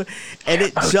above, and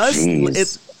it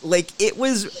it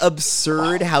was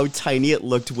absurd how tiny it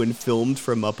looked when filmed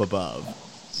from up above.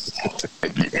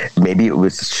 Maybe it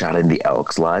was shot in the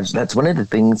Elks Lodge. That's one of the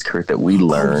things, Kurt, that we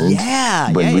learned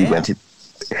when we went to.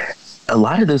 A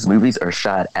lot of those movies are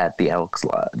shot at the Elks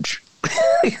Lodge.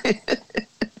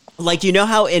 Like, you know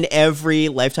how in every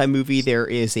Lifetime movie there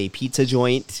is a pizza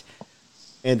joint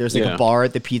and there's like a bar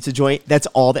at the pizza joint? That's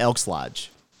all the Elks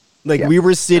Lodge. Like, we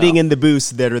were sitting in the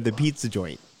booths that are the pizza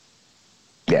joint.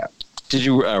 Yeah. Did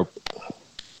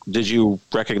you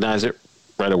recognize it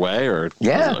right away, or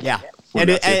Yeah. And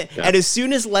as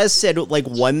soon as Les said like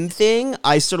one thing,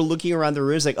 I started looking around the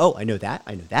room. It's like, oh, I know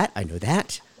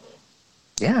that.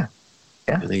 Yeah.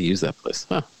 And they use that place.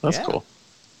 Huh, that's cool.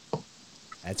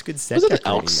 That's good set Wasn't it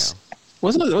decorating, Elks? though.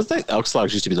 Wasn't that Elks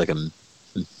Lodge used to be like a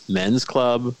men's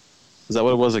club? Is that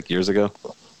what it was like years ago?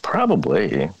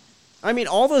 Probably. I mean,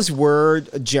 all those were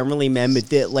generally men,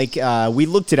 but we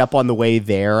looked it up on the way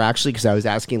there, actually, because I was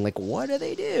asking, like, what do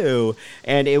they do?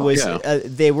 And it was,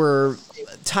 they were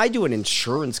tied to an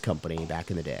insurance company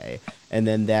back in the day. And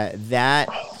then that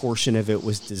portion of it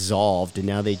was dissolved, and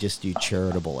now they just do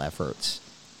charitable efforts.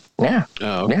 Yeah.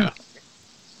 Oh, okay.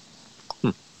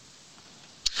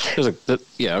 Yeah.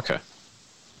 Yeah, okay.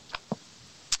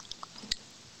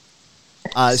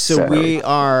 So we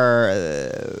are.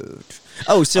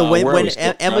 When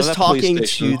Emma's talking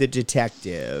to the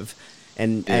detective,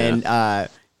 and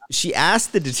she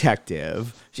asked the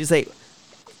detective, she's like,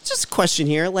 "Just a question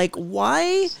here, like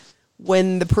why,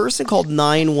 when the person called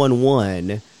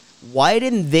 911, why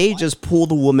didn't they just pull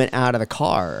the woman out of the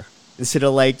car?" Instead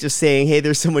of like just saying, "Hey,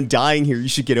 there's someone dying here. You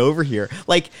should get over here."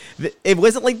 Like it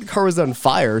wasn't like the car was on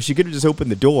fire. She could have just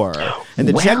opened the door. And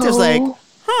the detective's like,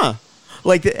 "Huh."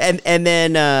 Like and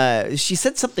then she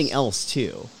said something else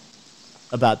too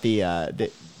about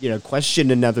the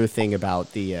questioned another thing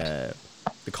about the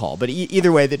call. But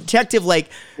either way, the detective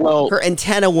her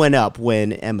antenna went up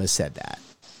when Emma said that.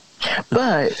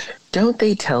 But don't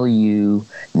they tell you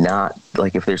not,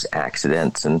 like if there's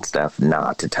accidents and stuff,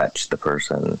 not to touch the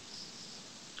person?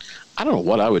 I don't know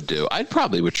what I would do. I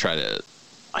probably would try to,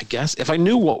 I guess, if I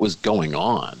knew what was going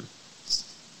on,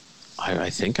 I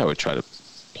think I would try to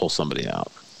pull somebody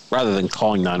out rather than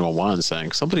calling 911 and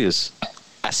saying somebody is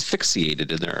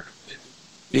asphyxiated in their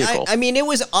vehicle. I mean, it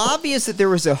was obvious that there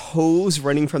was a hose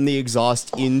running from the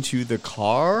exhaust into the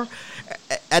car.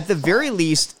 At the very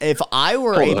least, if I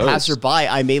were a passerby,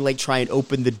 I may try and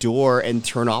open the door and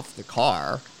turn off the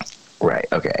car. Right.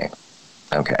 Okay.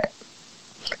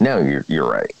 No, you're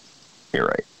right. You're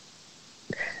right.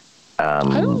 I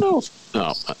don't know.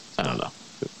 I don't know.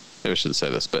 Maybe I shouldn't say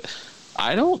this, but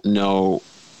I don't know.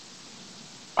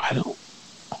 I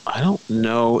don't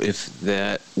know if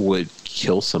that would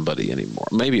kill somebody anymore.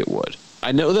 Maybe it would.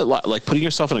 I know that like putting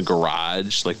yourself in a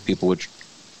garage, like people would.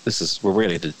 This is where we're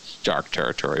getting into dark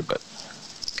territory, but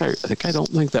I don't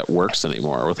think that works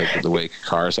anymore with the way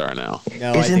cars are now.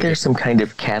 No, isn't there some kind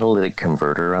of catalytic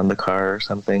converter on the car or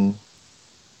something?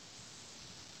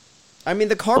 I mean,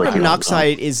 the carbon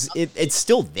monoxide it's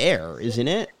still there, isn't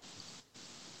it?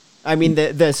 I mean,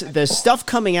 the stuff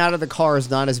coming out of the car is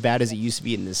not as bad as it used to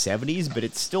be in the 70s, but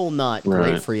it's still not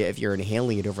great for you if you're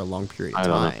inhaling it over a long period of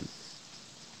time.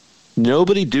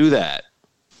 Nobody do that.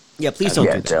 Yeah, please don't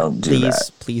do that. Don't do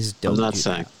that. Please don't. I'm not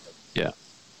saying. Yeah.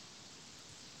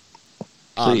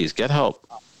 Please get help.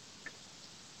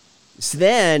 So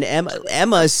then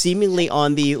Emma, seemingly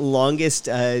on the longest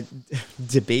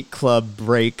debate club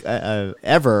break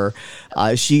ever,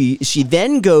 she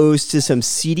then goes to some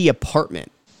seedy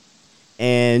apartment.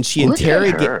 And she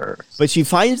interrogates, but she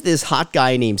finds this hot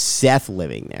guy named Seth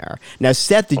living there. Now,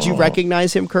 Seth, did you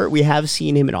recognize him, Kurt? We have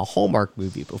seen him in a Hallmark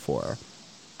movie before.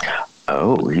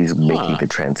 Oh, he's making the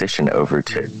transition over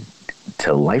to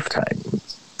Lifetime,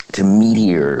 to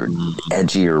meatier,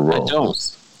 edgier roles. I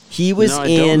don't. He was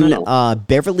in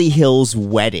Beverly Hills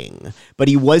Wedding, but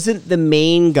he wasn't the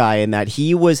main guy in that.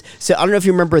 He was. So I don't know if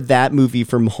you remember that movie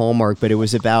from Hallmark, but it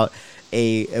was about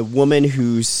a woman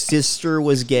whose sister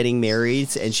was getting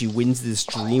married, and she wins this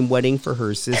dream wedding for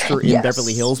her sister in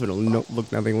Beverly Hills, but it'll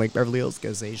look nothing like Beverly Hills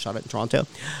because they shot it in Toronto.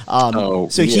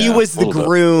 He was the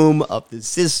groom of the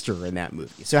sister in that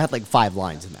movie. So it had 5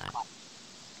 lines in that.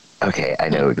 Okay, I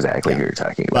know exactly who you're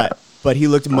talking about. But he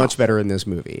looked much better in this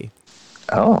movie.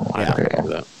 Oh, yeah.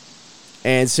 Okay.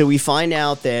 And so we find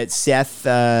out that Seth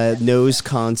knows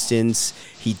Constance.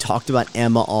 He talked about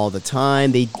Emma all the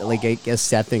time. I guess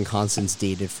Seth and Constance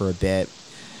dated for a bit.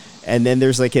 And then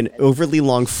there's an overly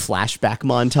long flashback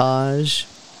montage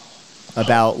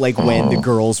about when the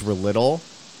girls were little.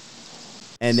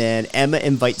 And then Emma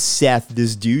invites Seth,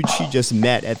 this dude she just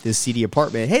met at this seedy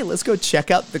apartment. Hey, let's go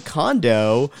check out the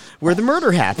condo where the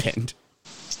murder happened.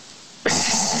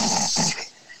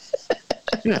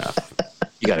 Yeah.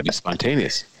 You got to be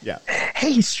spontaneous. Yeah.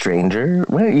 Hey, stranger,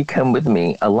 why don't you come with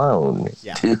me alone?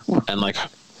 Yeah. And like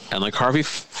Harvey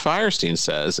Firestein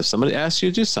says, if somebody asks you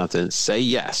to do something, say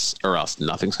yes, or else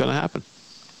nothing's going to happen.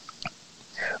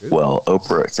 Well,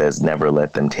 Oprah says never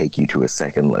let them take you to a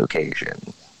second location.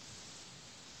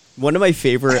 One of my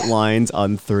favorite lines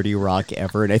on 30 Rock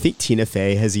ever, and I think Tina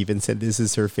Fey has even said this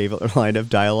is her favorite line of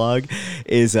dialogue,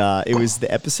 is it was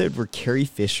the episode where Carrie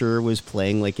Fisher was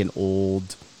playing an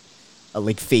old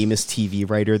famous TV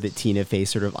writer that Tina Fey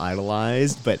sort of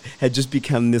idolized, but had just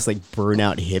become this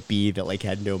burnout hippie that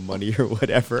had no money or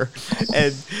whatever.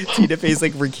 And Tina Fey's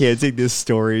recanting this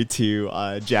story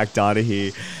to Jack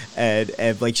Donaghy, and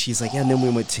she's like, yeah, and then we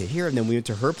went to here, and then we went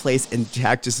to her place, and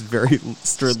Jack just very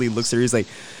sternly looks at her. He's like,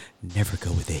 never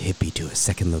go with a hippie to a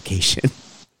second location.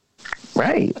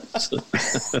 Right. That's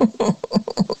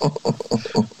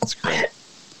great.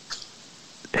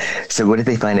 So what did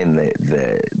they find in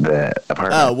the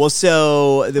apartment? Oh,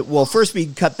 well, first we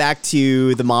cut back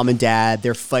to the mom and dad.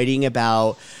 They're fighting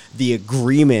about the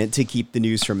agreement to keep the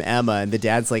news from Emma. And the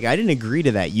dad's like, I didn't agree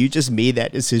to that. You just made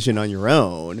that decision on your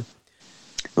own.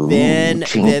 Ooh,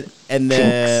 The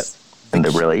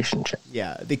relationship.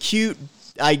 Yeah, the cute,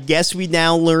 I guess we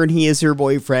now learn he is her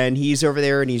boyfriend. He's over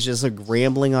there and he's just like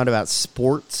rambling on about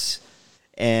sports.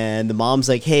 And the mom's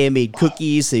like, hey, I made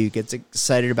cookies. So you get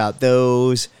excited about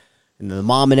those. And the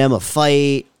mom and Emma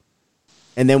fight.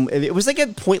 And then it was like a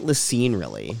pointless scene,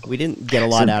 really. We didn't get a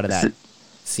lot out of that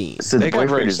scene. So the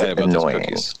boyfriend is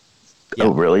annoying. Yeah.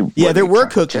 Oh, really? Yeah, there were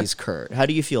cookies, Kurt. How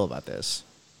do you feel about this?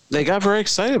 They got very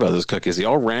excited about those cookies. They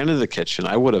all ran into the kitchen.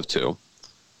 I would have too.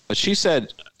 But she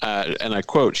said, and I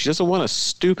quote, she doesn't want a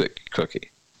stupid cookie.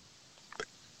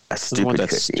 A stupid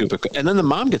cookie. And then the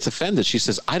mom gets offended. She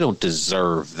says, I don't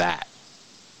deserve that.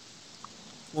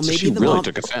 Well, so maybe she the really mom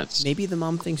took offense. Maybe the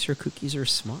mom thinks her cookies are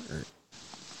smart.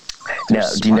 Now,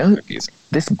 do you know cookies.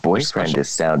 This boyfriend is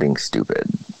sounding stupid?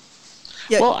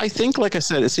 Yeah. Well, I think, like I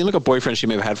said, it seemed like a boyfriend she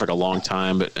may have had for like a long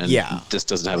time, and Yeah. just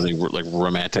doesn't have any like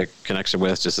romantic connection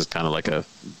with. Just as kind of like a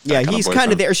He's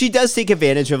kind of there. She does take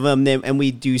advantage of him, and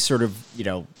we do sort of,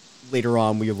 later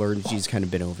on we learn she's kind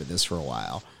of been over this for a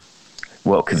while.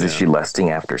 Well, because is she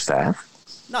lusting after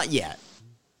Seth? Not yet.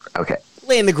 Okay.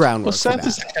 Laying the groundwork. Well, Seth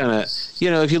is kind of,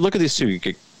 if you look at these two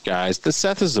guys, the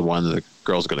Seth is the one that the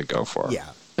girl's going to go for. Yeah.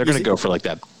 They're going to go for like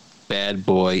that bad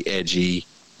boy, edgy,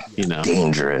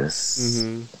 dangerous.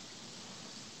 Mm-hmm.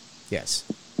 Yes.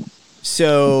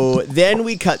 So then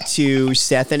we cut to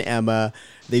Seth and Emma.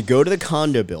 They go to the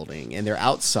condo building and they're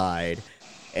outside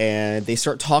and they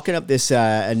start talking up this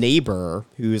a neighbor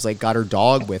who's like got her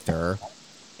dog with her.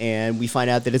 And we find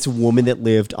out that it's a woman that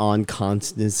lived on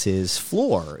Constance's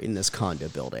floor in this condo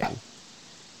building.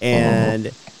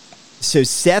 And so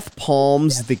Seth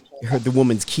palms the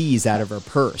woman's keys out of her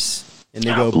purse. And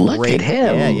they go, look at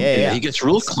him. Yeah. He gets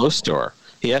real close to her.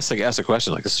 He asks a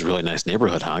question like, this is a really nice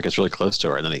neighborhood, huh? He gets really close to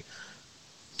her. And then he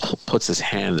puts his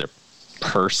hand in their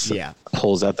purse and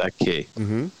pulls out that key.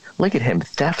 Mm-hmm. Look at him.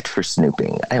 Theft for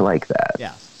snooping. I like that.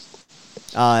 Yeah.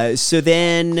 So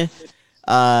then...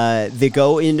 they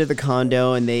go into the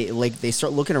condo and they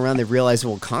start looking around. They realize,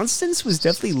 well, Constance was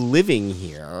definitely living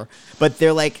here, but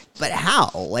they're like, but how?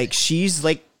 Like, she's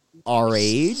like our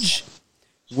age.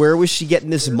 Where was she getting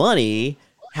this money?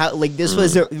 How? Like, this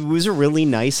was it was a really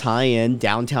nice high end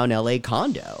downtown LA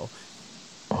condo.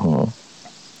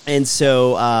 And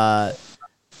so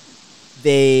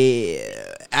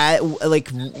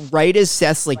right as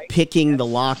Seth's like picking the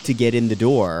lock to get in the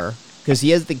door. Because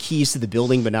he has the keys to the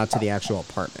building, but not to the actual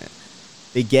apartment.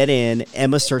 They get in.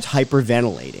 Emma starts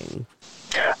hyperventilating.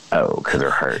 Oh, because her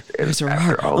heart. Because her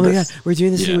heart. Oh my God, we're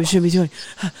doing this thing we shouldn't be doing.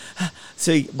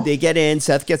 So they get in.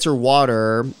 Seth gets her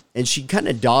water, and she kind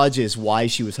of dodges why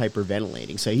she was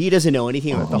hyperventilating. So he doesn't know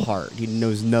anything about the heart. He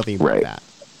knows nothing about that.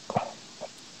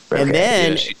 Okay. And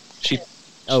then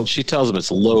she tells him it's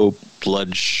low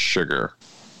blood sugar.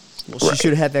 Well, she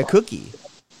should have had that cookie.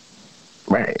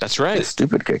 Right. That's right. The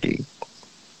stupid cookie.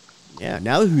 Yeah,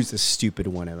 now who's the stupid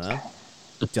one, Emma?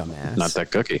 Dumbass. Not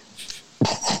that cookie.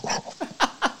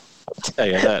 I'll tell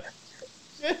you that.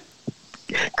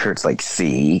 Kurt's like,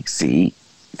 see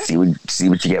what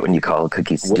you get when you call a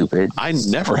cookie stupid. Well, I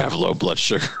never have low blood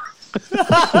sugar.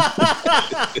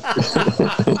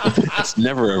 It's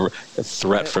never a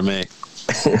threat for me.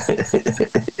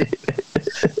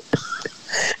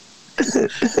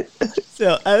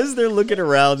 So as they're looking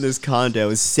around this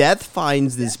condo, Seth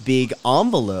finds this big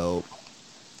envelope,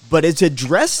 but it's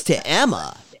addressed to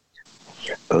Emma.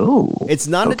 Oh, it's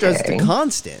not addressed to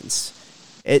Constance.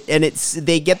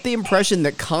 They get the impression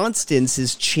that Constance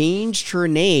has changed her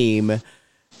name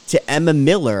to Emma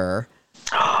Miller.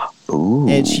 Ooh.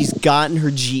 And she's gotten her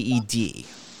GED.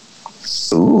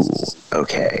 Ooh,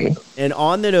 okay. And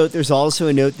on the note, there's also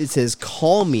a note that says,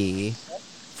 call me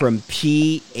from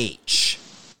PH.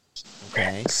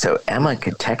 Okay. So Emma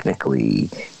could technically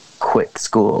quit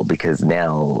school because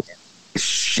now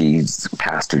she's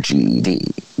passed her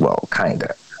GED. Well, kind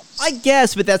of. I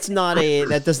guess, but that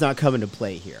does not come into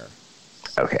play here.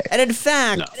 Okay. And in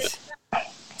fact,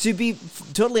 to be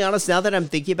totally honest, now that I'm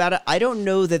thinking about it, I don't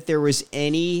know that there was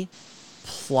any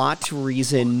plot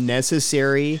reason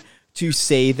necessary to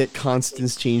say that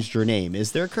Constance changed her name.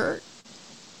 Is there, Kurt?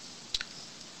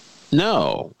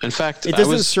 No. In fact, it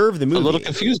doesn't I was serve the movie. a little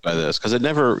confused by this because it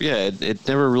never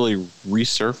really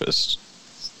resurfaced.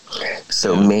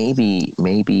 So maybe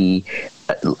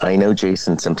I know,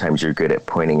 Jason, sometimes you're good at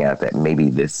pointing out that maybe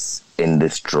in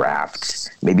this draft,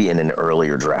 maybe in an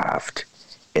earlier draft,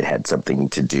 it had something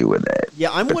to do with it. Yeah,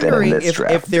 I'm But then in wondering this if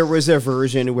draft- there was a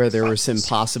version where there was some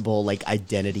possible like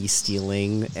identity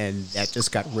stealing, and that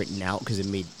just got written out because it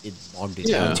bogged it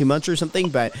down too much or something.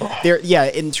 But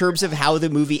in terms of how the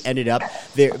movie ended up,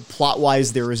 there plot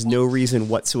wise, there was no reason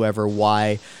whatsoever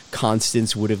why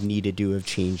Constance would have needed to have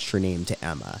changed her name to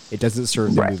Emma. It doesn't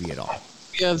serve the movie at all.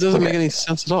 Yeah, it doesn't make any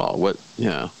sense at all. What?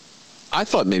 Yeah, I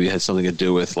thought maybe it had something to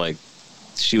do with like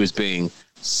she was being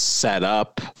set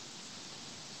up.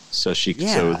 So so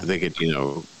they could,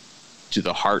 do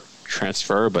the heart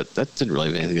transfer, but that didn't really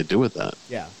have anything to do with that.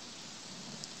 Yeah.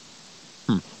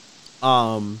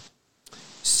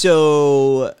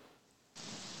 So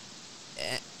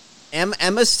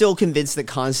Emma's still convinced that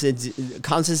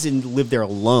Constance didn't live there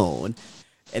alone,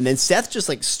 and then Seth just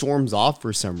like storms off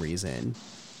for some reason.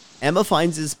 Emma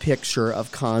finds this picture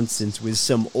of Constance with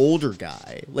some older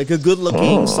guy, like a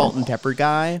good-looking salt and pepper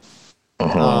guy.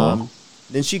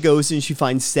 Then she goes and she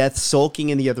finds Seth sulking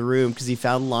in the other room because he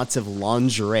found lots of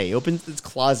lingerie. Opens his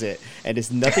closet and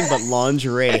it's nothing but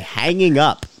lingerie hanging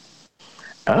up.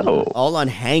 Oh. All on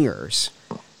hangers.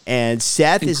 And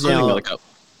Seth is now...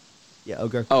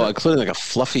 including like a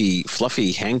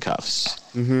fluffy handcuffs.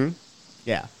 Mm-hmm.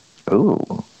 Yeah.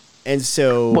 Ooh. And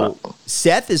so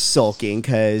Seth is sulking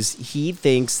because he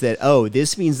thinks that,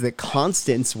 this means that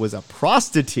Constance was a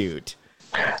prostitute.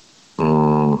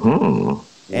 Mm-hmm.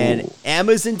 And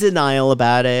Emma's in denial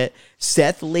about it.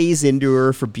 Seth lays into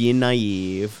her for being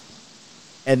naive.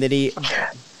 And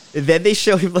then they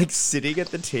show him like sitting at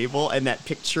the table and that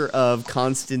picture of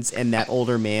Constance and that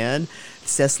older man.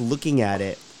 Seth's looking at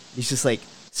it. He's just like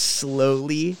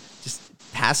slowly, just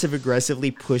passive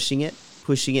aggressively pushing it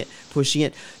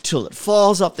till it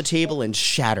falls off the table and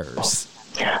shatters.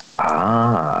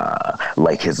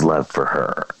 Like his love for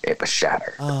her. It was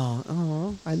shattered.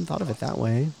 Oh, I hadn't thought of it that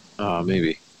way.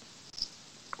 Maybe.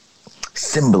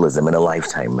 Symbolism in a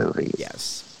Lifetime movie.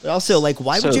 Yes. But also, like,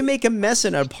 why would you make a mess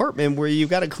in an apartment where you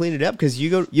got to clean it up because you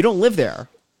don't live there?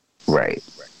 Right.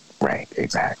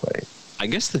 Exactly. I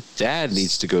guess the dad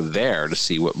needs to go there to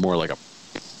see what more like a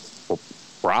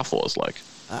brothel is like.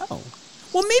 Oh.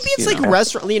 Well, maybe it's like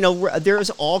restaurant. There's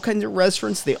all kinds of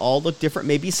restaurants. They all look different.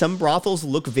 Maybe some brothels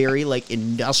look very like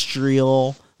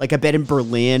industrial. Like I bet in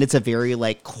Berlin, it's a very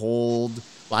like cold,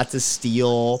 lots of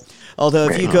steel. Although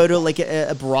if you go to like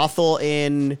a brothel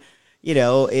in like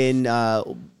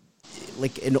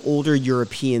an older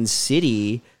European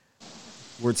city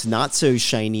where it's not so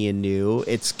shiny and new,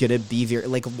 it's gonna be very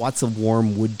like lots of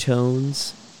warm wood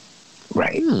tones.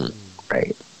 Right.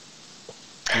 Right.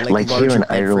 Like here in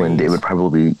Ireland, it would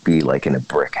probably be like in a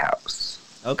brick house.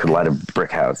 Okay. A lot of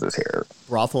brick houses here.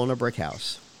 Brothel in a brick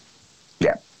house.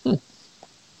 Yeah.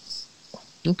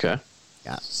 Okay.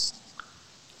 Yeah.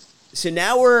 So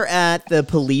now we're at the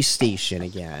police station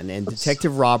again, and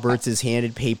Detective Roberts is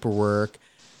handed paperwork.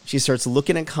 She starts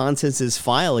looking at Constance's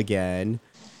file again,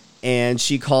 and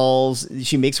she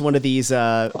makes one of these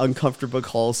uncomfortable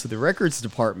calls to the records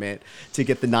department to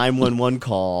get the 911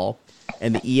 call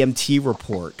and the EMT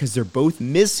report, because they're both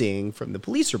missing from the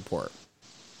police report.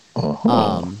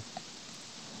 And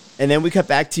then we cut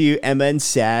back to Emma and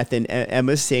Seth, and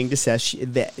Emma's saying to Seth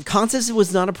that Constance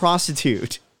was not a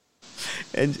prostitute.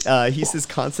 And he says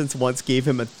Constance once gave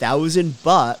him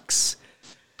 $1,000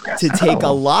 to take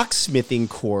a locksmithing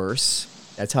course.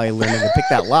 That's how he learned how to pick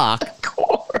that lock.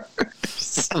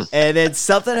 And then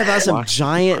something about some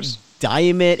giant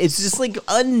diamond. It's just like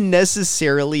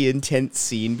unnecessarily intense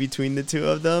scene between the two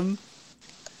of them.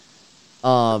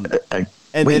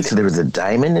 Wait, so there was a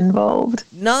diamond involved?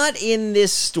 Not in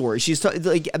this story. She's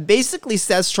basically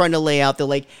Seth's trying to lay out that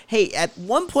like, hey, at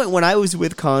one point when I was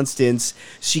with Constance,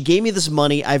 she gave me this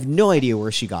money. I have no idea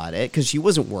where she got it because she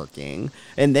wasn't working.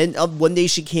 And then one day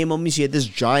she came home and she had this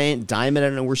giant diamond. I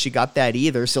don't know where she got that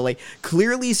either. So like,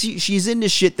 clearly she's into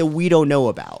shit that we don't know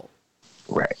about.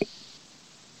 Right.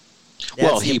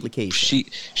 That's the implication.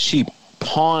 She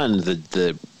pawned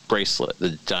the bracelet,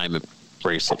 the diamond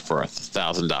bracelet for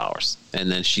 $1,000,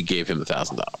 and then she gave him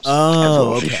 $1,000.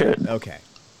 Oh, okay. She should. Okay.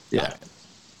 Yeah.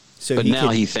 So but now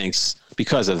he thinks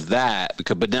because of that,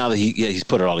 but now that he's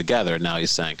put it all together, now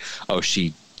he's saying, oh,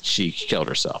 she killed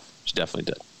herself. She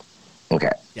definitely did.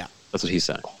 Okay. Yeah. That's what he's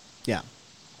saying. Yeah.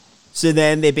 So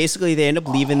then they end up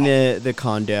leaving the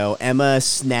condo. Emma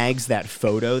snags that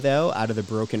photo though out of the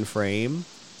broken frame.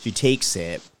 She takes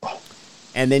it.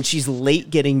 And then she's late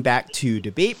getting back to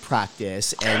debate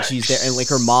practice, and she's there, and like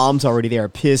her mom's already there,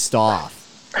 pissed off.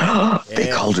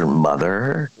 They called her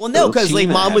mother? Well, no, because like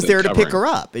mom was there to pick her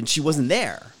up, and she wasn't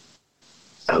there.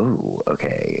 Oh,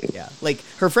 okay. Yeah, like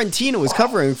her friend Tina was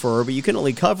covering for her, but you can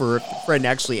only cover if the friend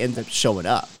actually ends up showing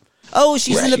up. Oh,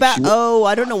 she's in the Right. Oh,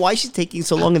 I don't know why she's taking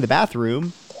so long in the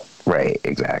bathroom. Right,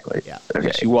 exactly. Yeah.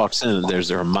 Okay. She walks in and there's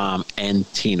her mom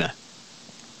and Tina.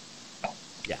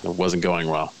 Yeah. It wasn't going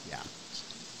well. Yeah.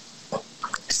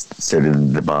 So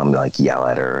did the mom like yell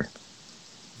at her?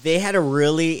 They had a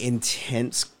really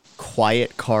intense,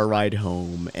 quiet car ride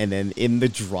home, and then in the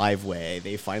driveway,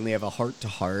 they finally have a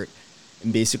heart-to-heart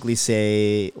and basically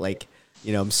say, like,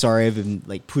 you know, I'm sorry I've been,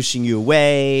 like, pushing you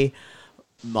away.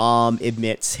 Mom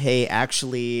admits, hey,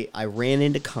 actually, I ran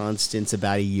into Constance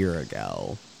about a year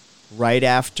ago, right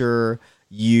after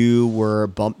you were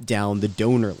bumped down the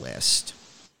donor list.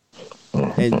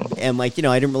 And like, you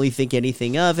know, I didn't really think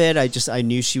anything of it. I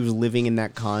knew she was living in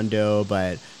that condo,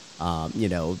 but, you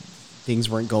know, things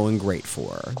weren't going great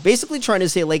for her. Basically trying to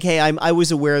say, like, hey, I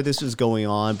was aware this was going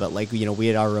on, but, like, you know, we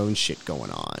had our own shit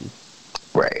going on.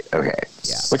 Right. Okay.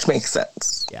 Yeah. Which makes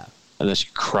sense. Yeah. And then she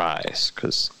cries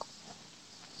because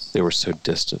they were so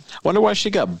distant. I wonder why she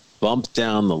got bumped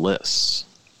down the list.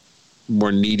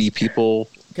 More needy people.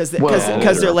 Because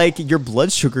they're like, your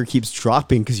blood sugar keeps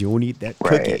dropping because you won't eat that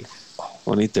cookie. Right.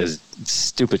 Won't eat those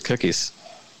stupid cookies.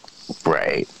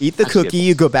 Right. Eat the cookie,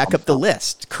 you go back up the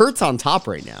list. Kurt's on top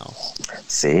right now.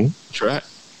 See? That's right.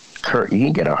 Kurt, you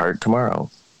can get a heart tomorrow.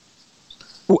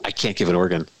 Ooh, I can't give an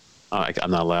organ.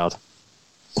 I'm not allowed.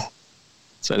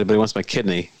 So anybody wants my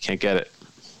kidney, can't get it.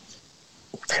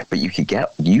 But you could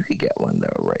get one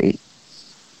though, right?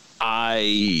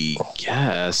 I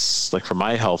guess, like for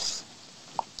my health,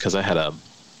 because I had a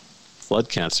blood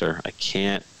cancer, I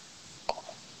can't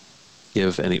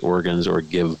give any organs or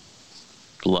give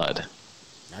blood.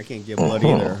 I can't give blood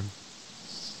either.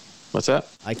 What's that?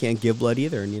 I can't give blood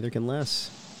either, and neither can Les.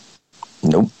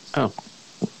 Nope. Oh,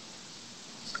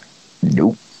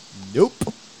 Nope. Nope.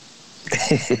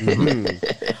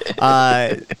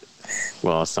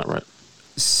 well, that's not right.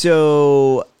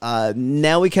 So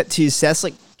now we cut to Seth's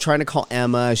like trying to call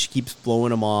Emma. She keeps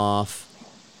blowing him off.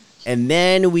 And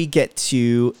then we get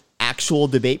to actual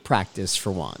debate practice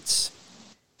for once.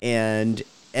 And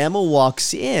Emma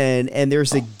walks in, and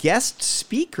there's a guest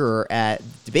speaker at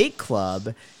debate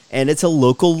club, and it's a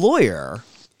local lawyer.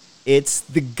 It's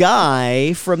the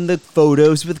guy from the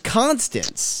photos with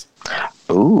Constance.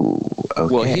 Ooh.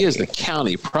 Okay. Well, he is the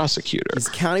county prosecutor. He's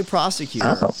the county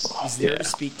prosecutor. Oh. He's there Yeah. to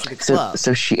speak to the club.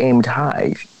 So she aimed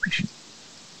high.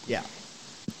 Yeah.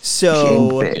 She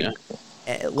aimed So, big.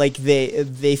 like,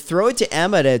 they throw it to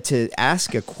Emma to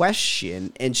ask a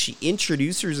question, and she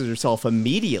introduces herself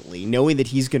immediately, knowing that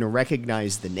he's going to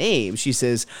recognize the name. She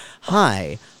says,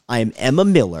 "Hi, I'm Emma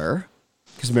Miller."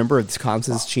 Because remember,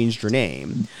 Constance changed her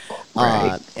name.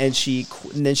 Right. And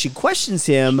then she questions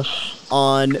him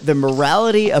on the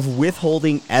morality of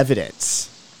withholding evidence.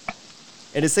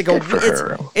 And it's like Good for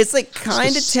her. it's like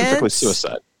kind of Specifically tense.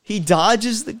 suicide. He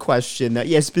dodges the question.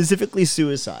 Specifically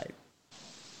suicide.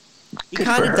 He Good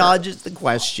kind for of her. dodges the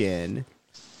question.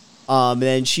 And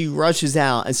then she rushes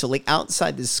out. And so, like,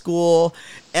 outside the school,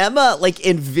 Emma, like,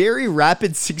 in very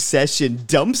rapid succession,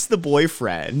 dumps the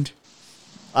boyfriend.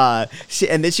 And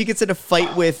then she gets in a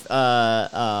fight with,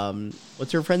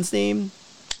 what's her friend's name?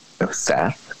 Oh,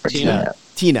 Seth or Tina.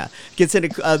 Tina. Gets in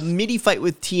a mini fight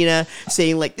with Tina,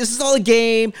 saying, like, this is all a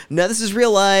game. None of this is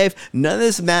real life. None of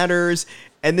this matters.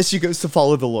 And then she goes to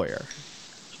follow the lawyer.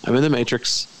 I'm in the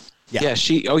Matrix. Yeah.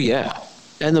 Yeah.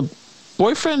 And the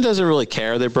boyfriend doesn't really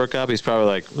care they broke up. He's probably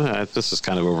like, this is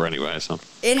kind of over anyway. So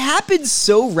It happened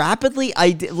so rapidly.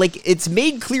 It's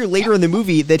made clear later in the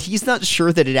movie that he's not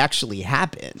sure that it actually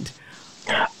happened.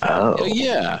 Oh.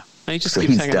 yeah. And he just So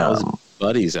keeps he's hanging out with dumb. his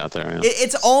buddies out there. Yeah.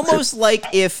 It's almost like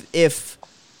if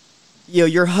you know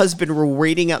your husband were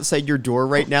waiting outside your door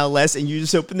right now, Les, and you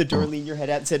just opened the door, leaned your head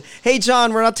out, and said, "Hey,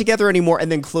 John, we're not together anymore," and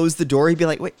then closed the door. He'd be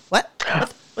like, "Wait, what?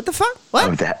 What the fuck? What?"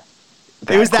 Oh, that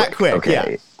it was that quick.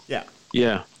 Okay. Yeah.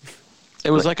 Yeah.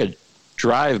 It was like a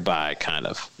drive-by kind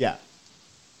of. Yeah.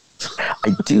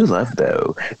 I do love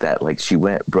though that like she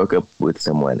broke up with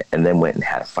someone and then went and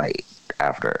had a fight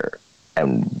after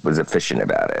and was efficient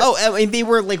about it. Oh, I mean, they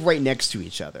were like right next to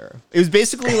each other. It was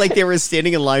basically like they were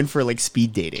standing in line for like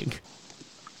speed dating.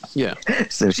 Yeah.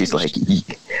 So she's like,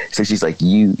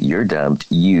 you're dumped.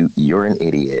 You're an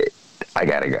idiot. I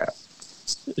gotta go.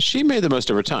 She made the most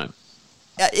of her time.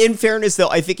 In fairness, though,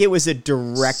 I think it was a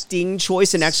directing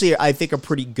choice, and actually, I think a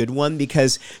pretty good one,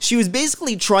 because she was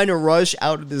basically trying to rush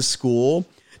out of the school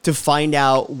to find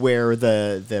out where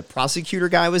the prosecutor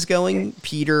guy was going.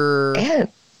 Peter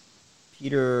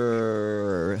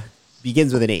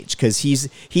begins with an H, because he's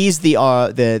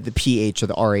the PH or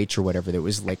the RH or whatever that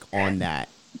was like on that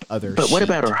other. But what sheet.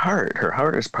 about her heart? Her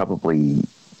heart is probably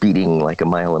beating like a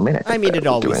mile a minute. I mean, it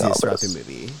always doing all is throughout the this.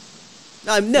 movie.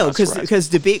 No, That's because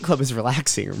debate club is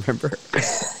relaxing. Remember?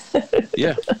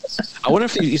 Yeah. I wonder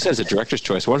if you said it's a director's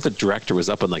choice. What if the director was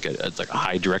up in like a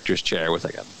high director's chair with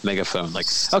like a megaphone, like,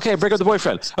 okay, break up the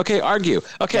boyfriend. Okay, argue.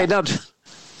 Okay, now.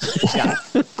 Yeah.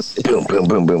 Boom, boom,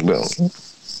 boom, boom, boom.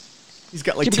 He's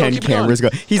got like Keep 10 going, cameras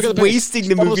going. He's Look at the wasting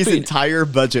the pace. movie's Speed. entire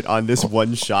budget on this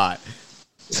one shot.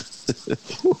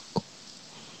 It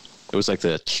was like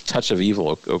the Touch of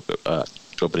Evil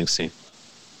opening scene.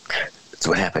 That's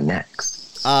what happened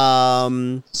next.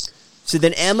 So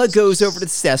then Emma goes over to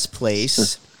Seth's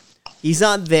place. He's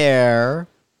not there.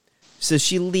 So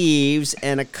she leaves,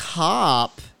 and a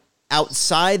cop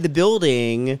outside the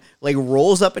building like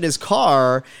rolls up in his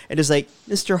car and is like,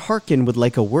 Mr. Harkin would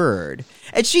like a word.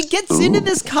 And she gets into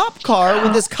this cop car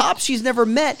with this cop she's never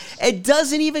met and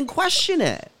doesn't even question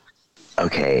it.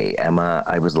 Okay, Emma,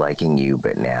 I was liking you,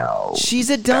 but now She's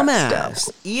a that's dumbass.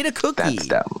 dumb. Eat a cookie. That's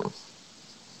dumb.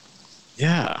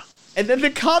 Yeah. And then the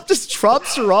cop just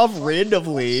drops her off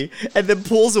randomly and then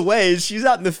pulls away. And she's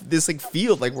out in this like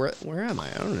field. Like, where am I?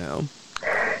 I don't know.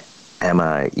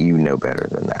 Emma, you know better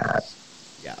than that.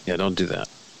 Yeah, don't do that.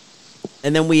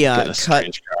 And then we Get in a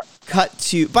strange car. cut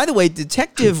to, by the way,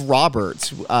 Detective Roberts,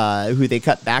 who they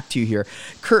cut back to here.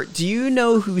 Kurt, do you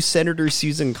know who Senator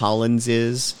Susan Collins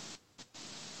is?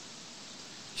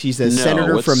 She's a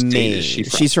senator what from state Maine. is she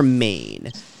from? She's from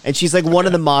Maine. And she's like one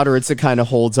of the moderates that kind of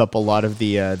holds up a lot of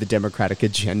the Democratic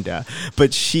agenda.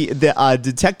 But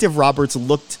Detective Roberts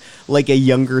looked like a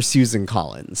younger Susan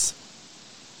Collins.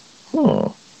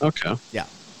 Okay. Yeah.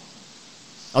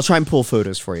 I'll try and pull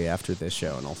photos for you after this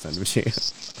show, and I'll send them to you.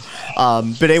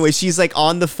 But anyway, she's like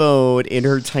on the phone in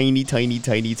her tiny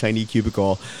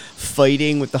cubicle,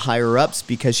 fighting with the higher-ups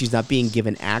because she's not being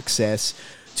given access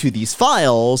to these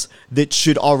files that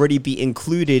should already be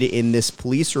included in this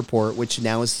police report, which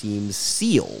now seems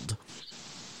sealed.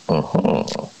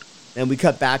 And we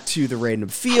cut back to the random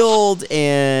field,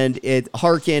 and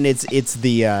Harkin, it's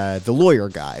the lawyer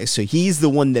guy, so he's the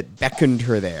one that beckoned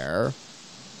her there.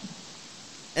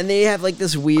 And they have like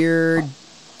this weird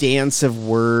dance of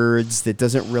words that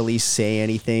doesn't really say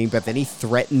anything, but then he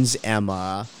threatens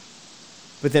Emma,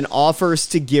 but then offers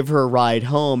to give her a ride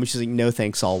home. She's like, no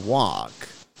thanks, I'll walk.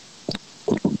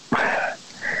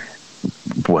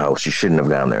 Well, she shouldn't have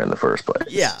gone there in the first place.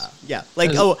 Yeah.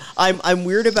 Like, I'm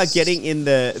weird about getting in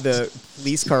the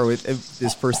police car with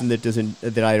this person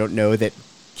that I don't know that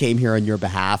came here on your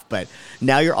behalf, but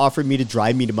now you're offering me to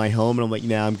drive me to my home, and I'm like,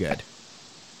 nah, I'm good.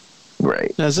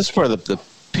 Right. Now, is this where the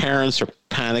parents are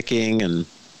panicking and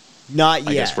Not yet.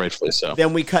 I guess rightfully so.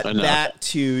 Then we cut back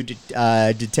to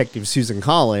Detective Susan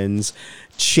Collins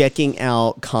checking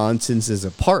out Constance's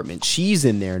apartment. She's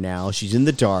in there now. She's in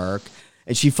the dark.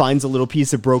 And she finds a little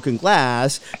piece of broken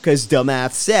glass because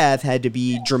dumbass Seth had to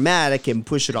be dramatic and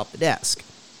push it off the desk.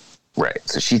 Right.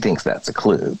 So she thinks that's a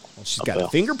clue. Well, she's got a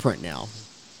fingerprint now.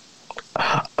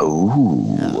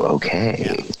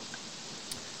 Okay.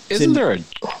 Yeah. Isn't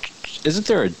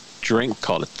there a drink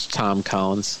called Tom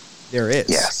Collins? There is.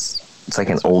 Yes. It's like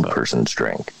an old person's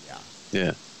drink.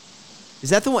 Yeah.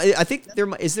 Is that the one? I think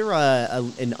is there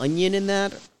an onion in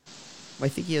that? I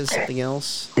think he has something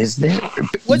else. Is there?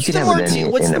 What's the martini?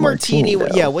 What's the martini? Though.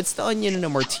 Yeah, what's the onion in a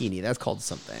martini? That's called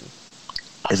something.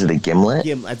 Is it a gimlet?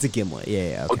 That's a gimlet.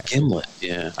 Yeah. Okay. Oh, gimlet.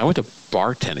 Yeah. I went to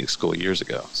bartending school years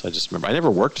ago, so I just remember. I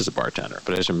never worked as a bartender,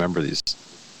 but I just remember the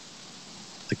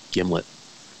gimlet.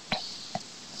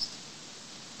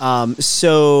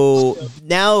 So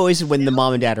now is when the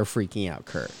mom and dad are freaking out,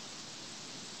 Kurt.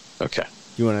 Okay.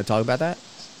 You want to talk about that?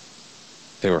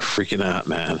 They were freaking out,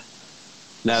 man.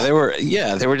 Now they were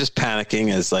just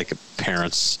panicking as like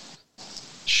parents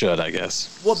should, I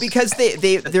guess. Well, because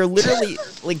they're literally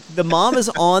like the mom is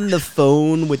on the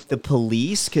phone with the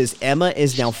police because Emma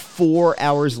is now 4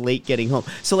 hours late getting home.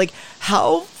 So like,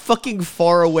 how fucking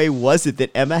far away was it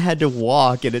that Emma had to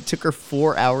walk and it took her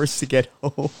 4 hours to get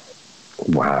home?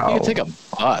 Wow. You can take a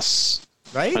bus,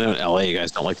 right? I know in LA you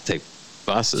guys don't like to take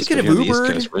buses. She could have but here on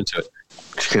the East Ubered. Coast, we're into it.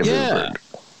 She could have Ubered.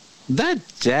 That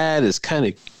dad is kind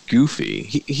of goofy.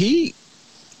 He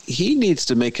needs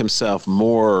to make himself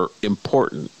more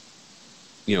important,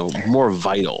 more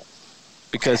vital,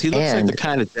 because he looks like the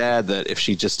kind of dad that if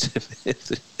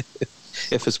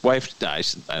his wife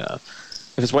dies,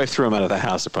 if his wife threw him out of the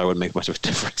house, it probably wouldn't make much of a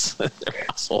difference in their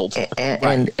household.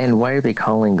 And why are they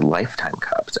calling lifetime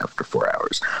cops after 4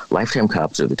 hours? Lifetime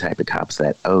cops are the type of cops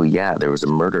that, there was a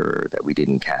murderer that we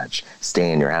didn't catch.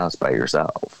 Stay in your house by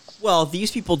yourself. Well, these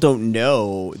people don't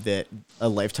know that a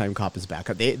lifetime cop is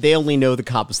back up. They only know the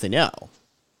cops they know.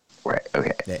 Right.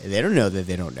 Okay. They don't know that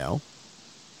they don't know.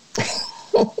 I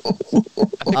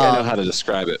think I know how to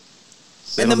describe it.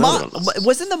 They And the don't know mom what it is.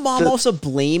 wasn't the mom also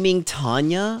blaming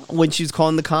Tanya when she was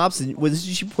calling the cops? And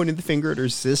wasn't she pointing the finger at her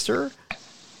sister?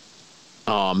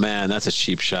 Oh man, that's a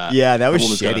cheap shot. Yeah, that was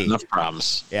woman's got shitty. enough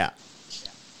problems. Yeah.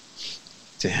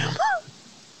 Damn.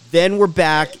 Then we're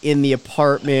back in the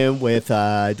apartment with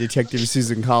Detective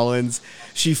Susan Collins.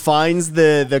 She finds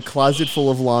the closet full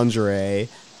of lingerie.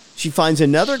 She finds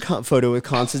another photo with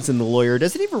Constance, and the lawyer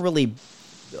doesn't even really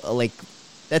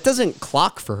that doesn't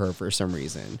clock for her for some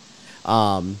reason.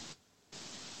 But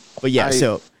yeah,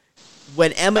 so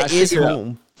when Emma is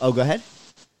home, go ahead.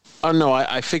 Oh no,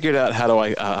 I figured out how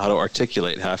to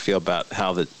articulate how I feel about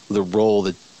how the role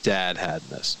the dad had in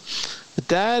this. The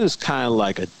dad is kind of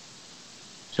like a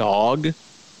dog. You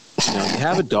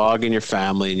have a dog in your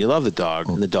family and you love the dog,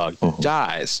 and the dog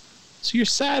dies, so you're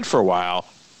sad for a while,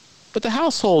 but the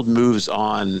household moves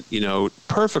on,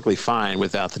 perfectly fine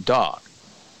without the dog.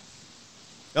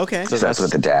 Okay, so that's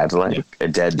what the dad's like, a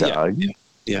dead dog.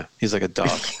 Yeah, he's like a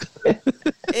dog.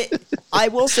 I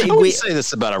will say, I wouldn't say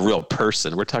this about a real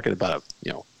person. We're talking about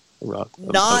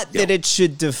not that it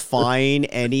should define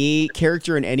any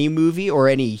character in any movie or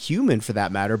any human for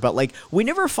that matter, but we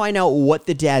never find out what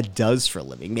the dad does for a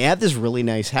living. They have this really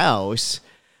nice house.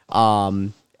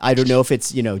 I don't know if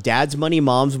it's dad's money,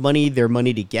 mom's money, their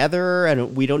money together.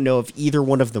 We don't know if either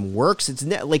one of them works. It's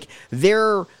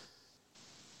their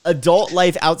adult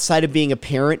life outside of being a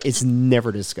parent is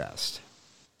never discussed.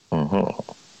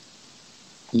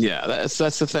 Yeah, that's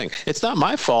the thing. It's not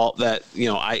my fault that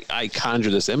I conjure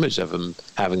this image of him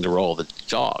having the role of the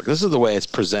dog. This is the way it's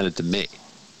presented to me.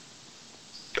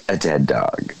 A dead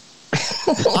dog.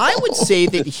 I would say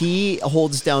that he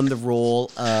holds down the role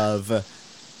of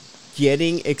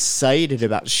getting excited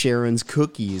about Sharon's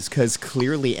cookies, because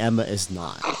clearly Emma is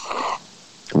not.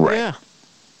 Right. Yeah.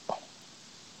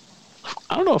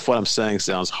 I don't know if what I'm saying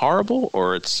sounds horrible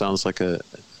or it sounds like a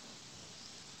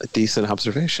decent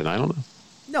observation. I don't know.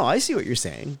 No, I see what you're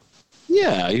saying.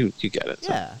 Yeah, you get it.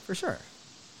 Yeah, for sure.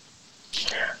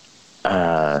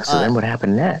 So then what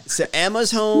happened next? So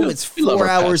Emma's home. It's 4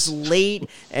 hours late,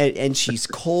 and she's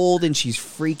cold, and she's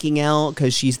freaking out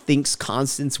because she thinks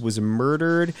Constance was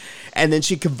murdered, and then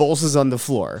she convulses on the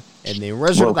floor, and they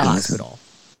rush her to the hospital.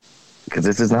 Because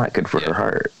this is not good for her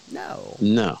heart. No.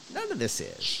 None of this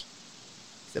is,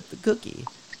 except the cookie.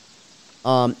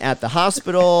 At the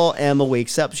hospital, Emma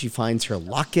wakes up. She finds her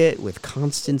locket with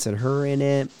Constance and her in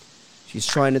it. She's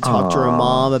trying to talk to her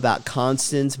mom about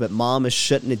Constance, but mom is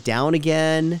shutting it down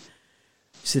again.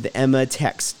 So the Emma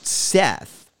texts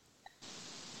Seth.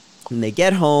 And they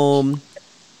get home.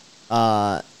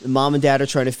 Mom and dad are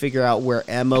trying to figure out where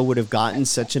Emma would have gotten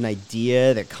such an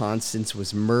idea that Constance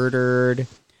was murdered.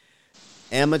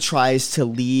 Emma tries to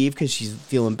leave because she's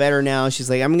feeling better now. She's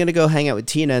like, I'm going to go hang out with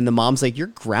Tina. And the mom's like, you're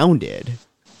grounded.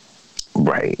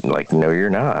 Right. No, you're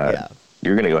not. Yeah.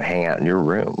 You're going to go hang out in your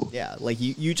room. Yeah.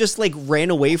 You just ran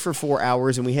away for 4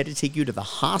 hours and we had to take you to the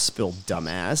hospital,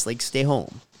 dumbass. Stay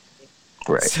home.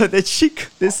 Right. So that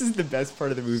this is the best part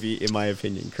of the movie, in my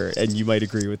opinion, Kurt, and you might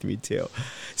agree with me too.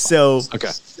 So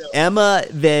Emma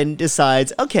then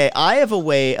decides, okay, I have a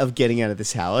way of getting out of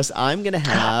this house. I'm going to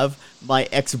have my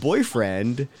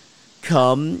ex-boyfriend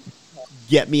come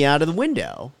get me out of the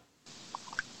window.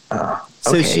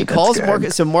 So she calls Mark.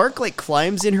 So Mark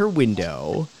climbs in her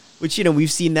window, which,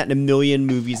 we've seen that in a million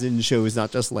movies and shows, not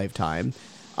just Lifetime.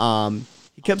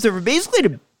 He comes over basically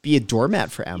to be a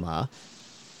doormat for Emma.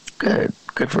 Good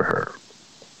for her.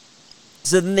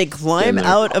 So then they climb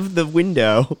out of the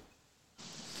window,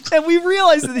 and we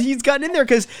realize that he's gotten in there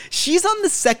because she's on the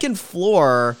second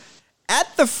floor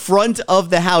at the front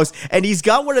of the house, and he's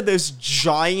got one of those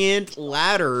giant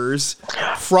ladders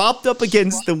propped up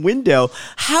against the window.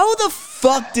 How the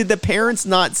fuck did the parents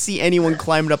not see anyone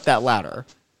climbing up that ladder?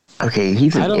 Okay,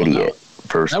 he's an idiot.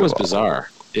 First, that was bizarre.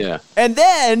 Yeah. And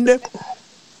then.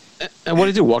 And what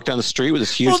did he do? Walk down the street with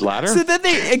this huge ladder? So then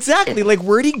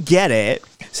where'd he get it?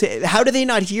 So how did they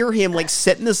not hear him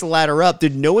setting this ladder up?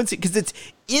 Did no one see? Because it's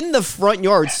in the front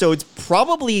yard, so it's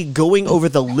probably going over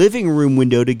the living room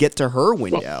window to get to her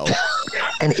window.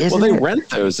 And they rent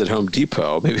those at Home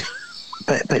Depot, maybe.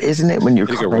 But isn't it when you're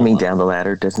climbing down the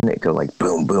ladder? Doesn't it go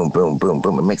boom, boom, boom, boom,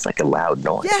 boom? It makes a loud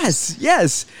noise.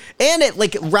 Yes, and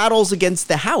it rattles against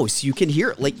the house. You can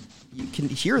hear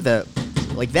the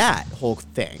that whole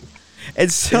thing.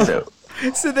 And so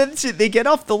then they get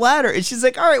off the ladder and she's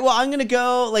like, all right, well, I'm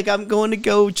going to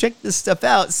go check this stuff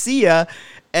out. See ya.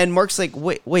 And Mark's like,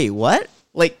 wait, what?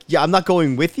 I'm not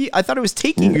going with you. I thought I was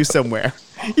taking you somewhere.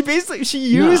 She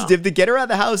used him to get her out of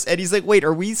the house. And he's like, wait,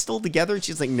 are we still together? And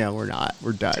she's like, no, we're not.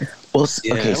 We're done. Well, so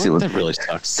that really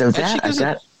sucks. So I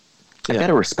got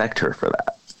to respect her for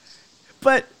that.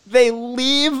 But They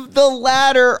leave the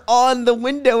ladder on the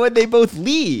window and they both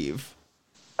leave.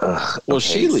 Well,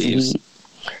 she leaves.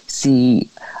 See,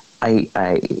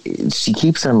 she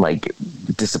keeps on like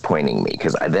disappointing me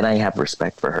because then I have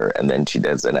respect for her, and then she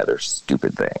does another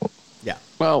stupid thing. Yeah.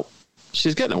 Well,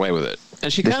 she's getting away with it,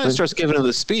 and she kind of starts giving him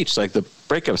the speech, like the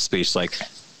breakup speech, like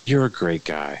 "You're a great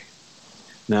guy."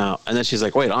 Now, and then she's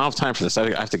like, "Wait, I don't have time for this.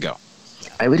 I have to go."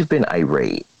 I would have been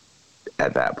irate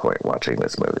at that point watching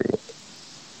this movie.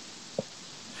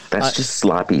 That's just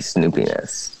sloppy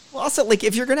snoopiness. Well, also, like,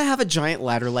 if you're going to have a giant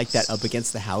ladder like that up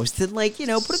against the house, then, like, put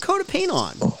a coat of paint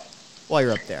on while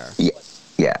you're up there.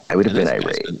 Yeah, I would have been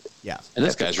irate. Yeah. And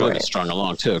this guy's really strung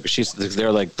along, too, because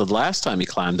they're like, the last time he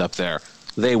climbed up there,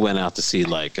 they went out to see,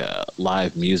 like,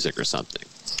 live music or something.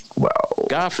 Well,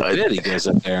 God forbid he goes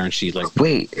up there and she, like...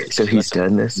 Wait, so he's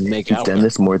done this? He's done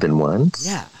this more than once?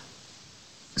 Yeah.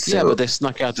 So, yeah, but they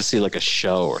snuck out to see like a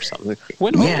show or something.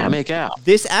 When do we make out?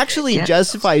 This actually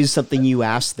justifies something you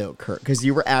asked, though, Kurt, because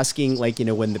you were asking, like,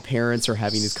 when the parents are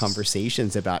having these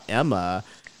conversations about Emma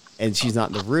and she's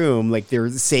not in the room, like, they're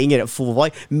saying it at full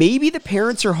volume. Maybe the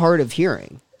parents are hard of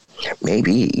hearing.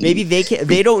 Maybe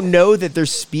they don't know that they're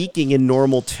speaking in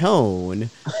normal tone.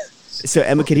 So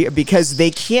Emma could hear, because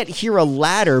they can't hear a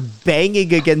ladder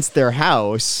banging against their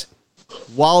house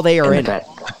while they are in it.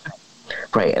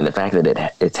 Right, and the fact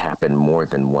that it's happened more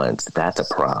than once, that's a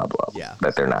problem. Yeah.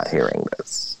 That they're not hearing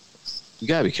this. You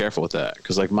gotta be careful with that,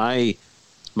 because like my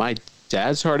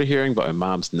dad's hard of hearing, but my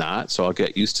mom's not, so I'll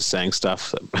get used to saying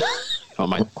stuff.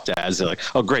 My dad's like,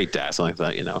 "Oh, great, Dad," something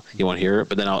like that. You want to hear it,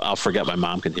 but then I'll forget my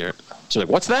mom can hear it. She's like,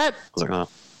 "What's that?" I was like, "Oh."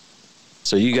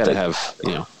 So you gotta have,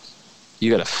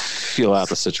 you gotta feel out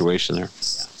the situation there.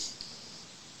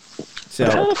 So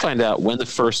I'm trying to find out when the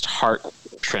first heart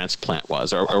transplant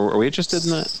was. Are we interested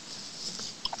in that?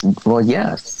 Well,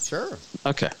 yes. Sure.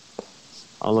 Okay.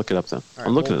 I'll look it up then. Right,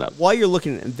 I'm looking it up. While you're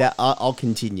looking at that, I'll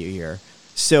continue here.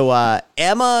 So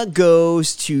Emma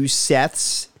goes to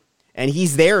Seth's, and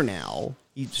he's there now.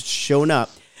 He's shown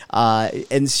up.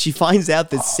 And she finds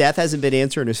out that Seth hasn't been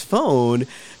answering his phone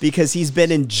because he's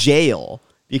been in jail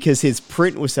because his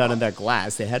print was found in that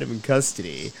glass. They had him in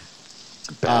custody.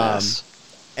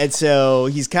 And so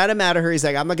he's kind of mad at her. He's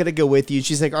like, "I'm not going to go with you."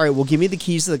 She's like, "All right, well, give me the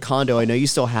keys to the condo. I know you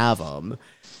still have them."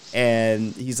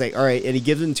 And he's like, "All right." And he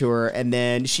gives them to her. And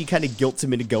then she kind of guilts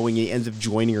him into going. And he ends up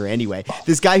joining her anyway.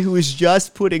 This guy who was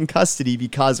just put in custody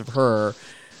because of her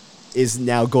is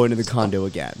now going to the condo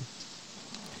again.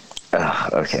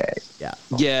 Okay. Yeah.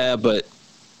 Yeah, but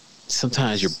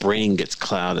sometimes your brain gets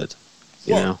clouded.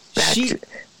 You know?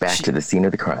 Back to the scene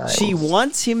of the crime. She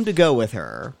wants him to go with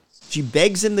her. She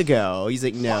begs him to go. He's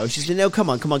like, no. She's like, no, come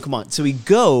on. So he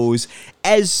goes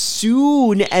as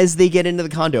soon as they get into the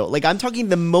condo. Like, I'm talking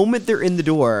the moment they're in the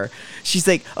door. She's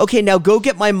like, okay, now go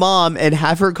get my mom and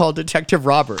have her call Detective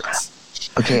Roberts.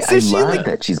 Okay, so I love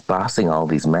that she's bossing all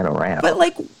these men around. But,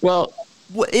 like, well,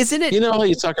 isn't it? You know how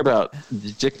you talk about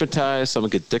dickmatized, someone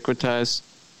get dickmatized?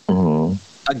 Mm-hmm.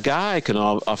 A guy can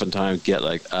oftentimes get,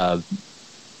 like,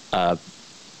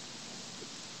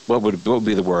 what would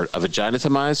be the word? A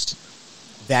vaginatomized?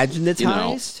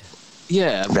 Vaginatized?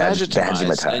 Yeah,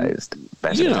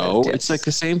 vaginatized. It's like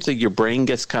the same thing. Your brain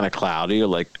gets kind of cloudy. You're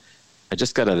like, I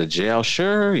just got out of jail.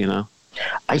 Sure,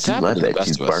 I do love that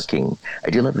she's barking.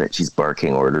 I do love that she's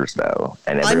barking orders, though,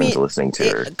 and everyone's listening to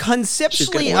her.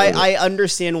 Conceptually, I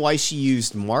understand why she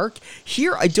used Mark.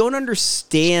 Here, I don't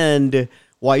understand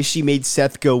why she made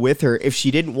Seth go with her if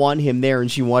she didn't want him there and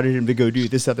she wanted him to go do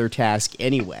this other task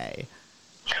anyway.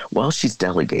 Well, she's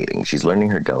delegating. She's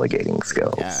learning her delegating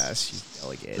skills. Yes, she's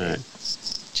delegating. Right.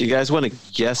 Do you guys want to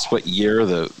guess what year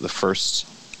the first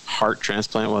heart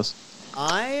transplant was?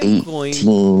 I'm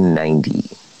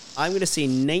 1890. I'm going to say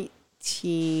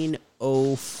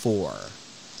 1904.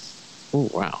 Oh,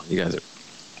 wow. You guys are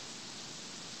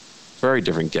very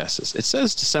different guesses. It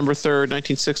says December 3rd,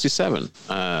 1967.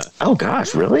 Oh,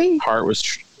 gosh, really? Heart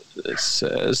was, it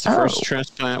says the first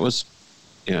transplant was,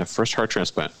 first heart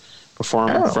transplant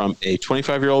performed from a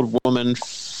 25-year-old woman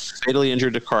fatally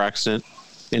injured in a car accident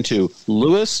into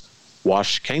Louis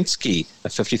Washkansky, a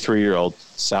 53-year-old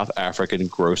South African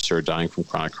grocer dying from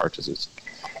chronic heart disease.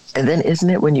 And then isn't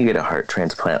it when you get a heart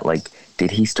transplant, like, did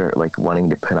he start, like, wanting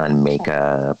to put on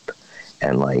makeup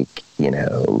and, like, date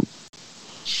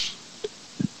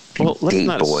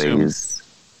boys?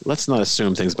 Let's not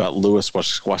assume things about Louis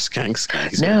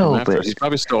Washkansky. No, but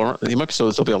he might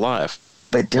still be alive.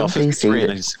 But don't they say that?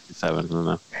 1967, I don't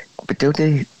know. But don't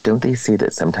they say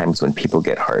that sometimes when people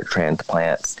get heart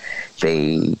transplants,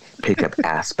 they pick up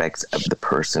aspects of the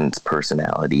person's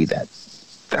personality that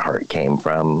the heart came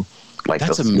from? Like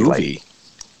that's a movie.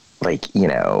 like, you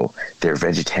know, they're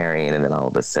vegetarian and then all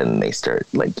of a sudden they start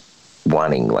like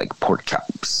wanting like pork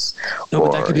chops. No, or,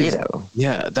 but that could be, you know,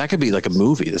 yeah, that could be like a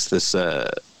movie. This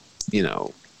you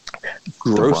know, the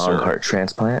grocer. wrong heart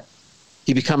transplant.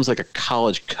 He becomes like a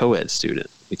college co-ed student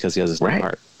because he has his new Right.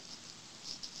 heart.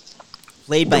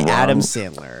 Played by The wrong- Adam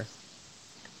Sandler.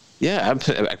 Yeah,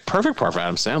 a perfect part for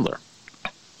Adam Sandler.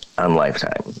 On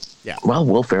Lifetime. Yeah. Well,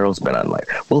 Will Ferrell's been on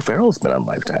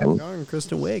Lifetime. Oh, and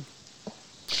Kristen Wiig.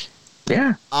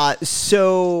 Yeah.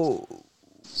 So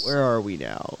where are we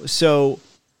now? So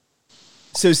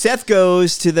Seth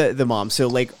goes to the mom. So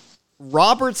like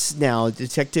Roberts now,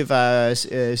 Detective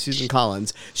Susan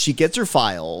Collins, she gets her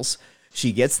files.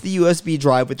 She gets the USB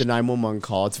drive with the 911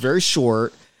 call. It's very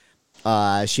short.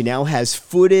 She now has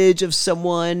footage of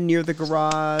someone near the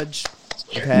garage.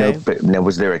 Okay. No, but now,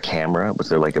 was there a camera? Was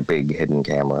there like a big hidden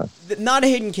camera? Not a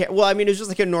hidden camera. Well, I mean, it was just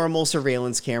like a normal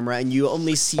surveillance camera, and you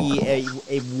only see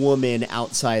a woman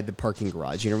outside the parking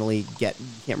garage. You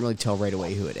can't really tell right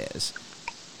away who it is.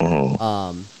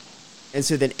 Mm-hmm. And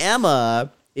so then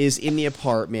Emma is in the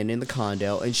apartment in the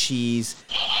condo, and she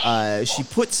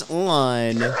puts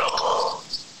on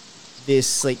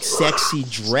this like sexy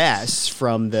dress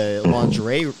from the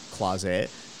lingerie closet.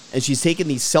 And she's taking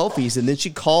these selfies, and then she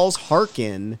calls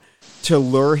Harkin to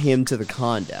lure him to the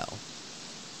condo.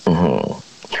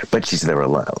 Mm-hmm. But she's there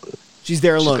alone. She's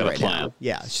there alone got a right plan. now.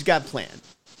 Yeah, she's got a plan.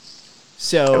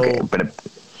 So, Okay, but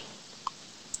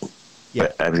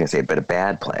I was gonna say, but a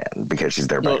bad plan because she's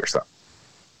there by herself.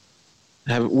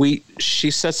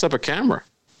 She sets up a camera.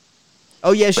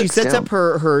 oh yeah, she But sets still. up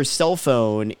her cell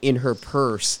phone in her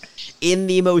purse in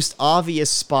the most obvious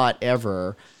spot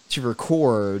ever to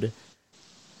record.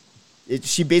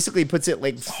 She basically puts it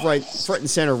like front and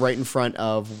center, right in front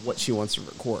of what she wants to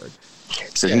record.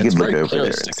 So Yeah, he it's could look very over clearly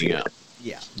there and see sticking it. out.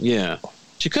 Yeah. Yeah.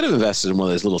 She could have invested in one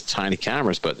of those little tiny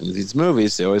cameras, but in these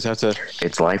movies, they always have to. It's they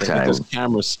have Lifetime. those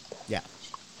cameras. Yeah.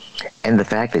 And the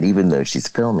fact that even though she's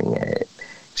filming it,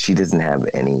 she doesn't have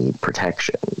any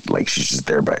protection. Like, she's just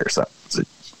there by herself. So,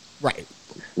 Right.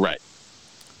 Right.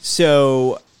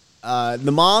 So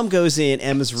the mom goes in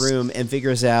Emma's room and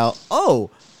figures out,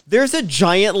 oh, there's a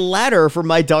giant ladder for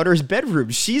my daughter's bedroom.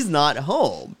 She's not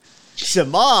home. So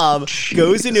mom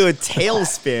goes into a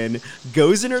tailspin,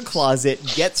 goes in her closet,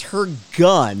 gets her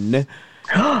gun,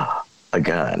 a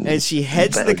gun. and she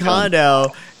heads to the A gun. condo,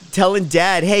 telling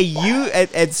dad, hey, you...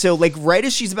 And so, like, right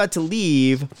as she's about to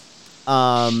leave,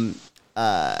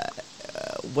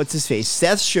 what's his face?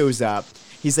 Seth shows up.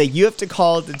 He's like, you have to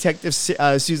call Detective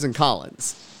Susan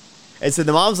Collins. And so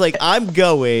the mom's like, I'm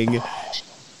going.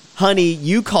 Honey,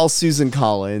 you call Susan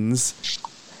Collins.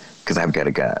 Because I've got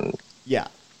a gun. Yeah,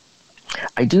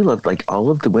 I do love, like, all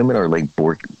of the women are, like,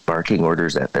 barking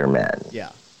orders at their men. yeah.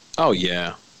 Oh,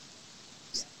 yeah.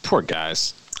 Poor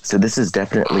guys. So this is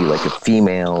definitely, like, a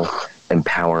female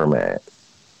empowerment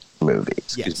movie.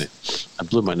 Excuse Yes. me. I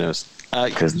blew my nose.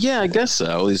 'Cause- Yeah, I guess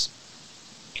so. These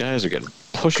guys are getting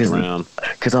pushed 'Cause- around.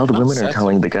 Because all the women are Upset.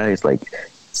 telling the guys, like,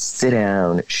 sit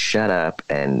down, shut up,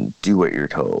 and do what you're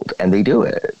told. And they do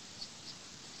it.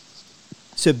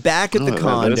 So back at the That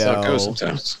is how it goes condo,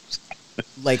 sometimes.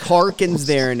 like Harkin's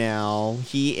there now.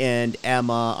 He and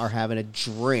Emma are having a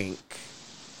drink.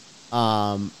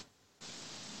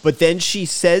 But then she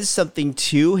says something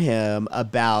to him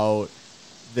about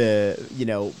the,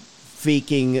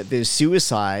 faking the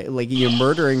suicide, like you're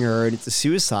murdering her and it's a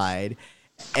suicide.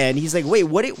 And he's like, wait,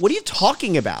 what are you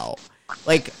talking about?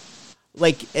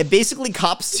 Like it basically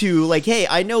cops to like, hey,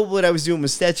 I know what I was doing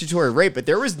was statutory rape, but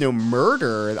there was no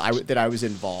murder that I was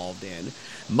involved in.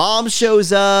 Mom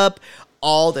shows up.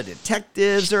 All the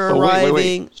detectives are arriving.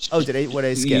 Wait. Oh, what did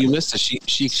I skip? You missed it.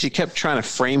 She kept trying to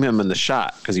frame him in the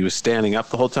shot because he was standing up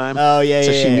the whole time. Oh, yeah, so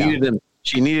yeah, she yeah. needed him.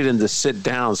 She needed him to sit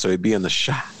down so he'd be in the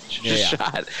shot. Yeah.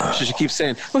 Shot. So she keeps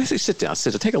saying, "Oh, sit down,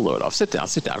 sit down. Take a load off. Sit down.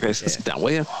 Okay, sit down, will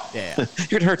you? Yeah.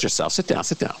 You're gonna hurt yourself. Sit down.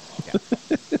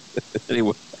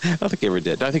 Anyway, I don't think he ever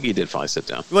did. I think he did finally sit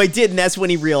down. Well, he did, and that's when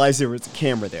he realized there was a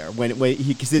camera there.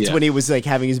 Because it's Yeah. when he was like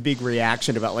having his big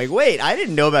reaction about like, wait, I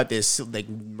didn't know about this like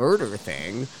murder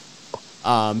thing.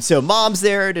 So mom's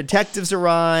there, detectives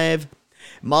arrive.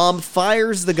 Mom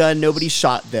fires the gun. Nobody's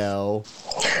shot though.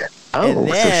 Oh, And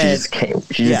then- so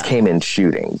she just came in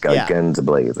shooting, guns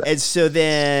ablazing. And so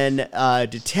then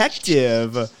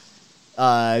Detective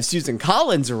Susan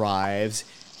Collins arrives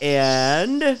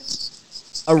and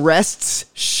arrests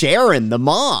Sharon, the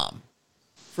mom,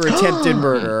 for attempted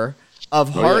murder of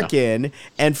Harkin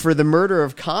and for the murder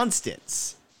of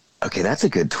Constance. Okay, that's a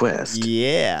good twist.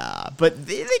 Yeah, but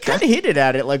they kind of hinted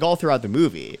at it like all throughout the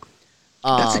movie.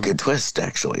 That's a good twist,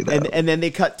 actually. Though. And then they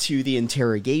cut to the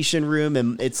interrogation room,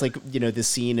 and it's like, you know, the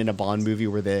scene in a Bond movie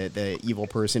where the evil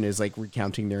person is like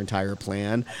recounting their entire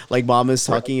plan. Like Mom is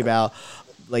talking about,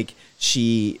 like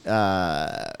she,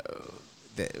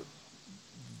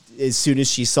 as soon as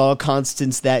she saw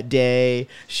Constance that day,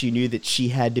 she knew that she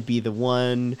had to be the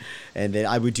one, and that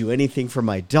I would do anything for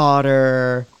my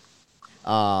daughter.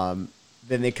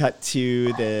 Then they cut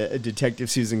to the Detective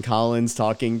Susan Collins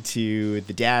talking to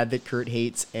the dad that Kurt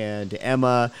hates and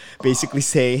Emma, basically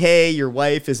saying, hey, your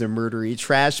wife is a murdery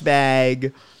trash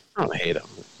bag. I don't hate him.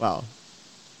 Wow.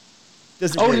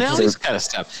 Now he's got to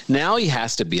step. Now he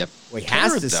has to be a he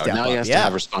has to step Now up. he has to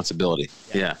have responsibility.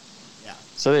 Yeah.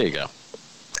 So there you go.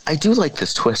 I do like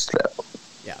this twist, though.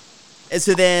 Yeah. And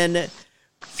so then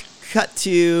cut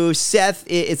to Seth.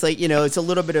 It's like, you know, it's a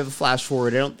little bit of a flash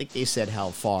forward. I don't think they said how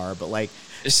far, but like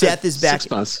Seth is back.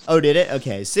 6 months. Oh, did it?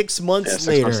 Okay. 6 months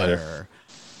later.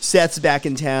 Seth's back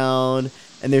in town,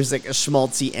 and there's like a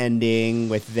schmaltzy ending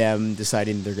with them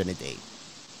deciding they're going to date.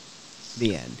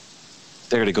 The end.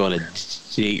 They're going to go on a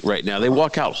date right now. They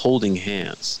walk out holding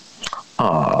hands.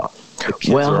 Aw. The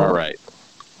kids are all right.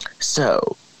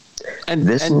 So,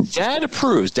 and Dad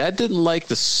approves. Dad didn't like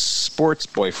the sports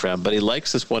boyfriend, but he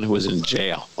likes this one who was in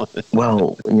jail.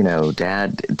 Well, you know,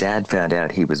 Dad found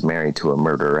out he was married to a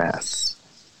murderess.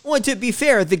 Well, to be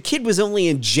fair, the kid was only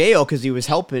in jail because he was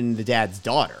helping the dad's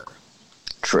daughter.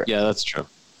 True. Yeah, that's true.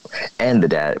 And the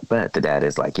dad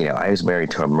is like, you know, I was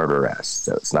married to a murderess,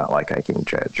 so it's not like I can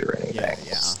judge or anything.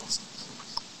 Yeah.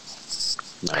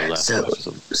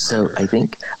 So I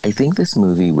think this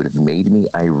movie would have made me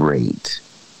irate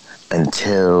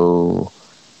until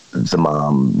the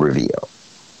mom reveal.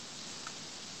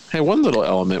 Hey, one little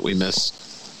element we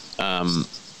missed,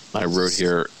 I wrote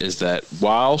here, is that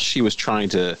while she was trying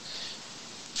to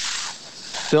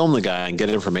film the guy and get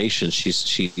information,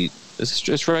 this is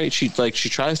just right. She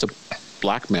tries to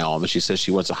blackmail him, and she says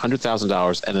she wants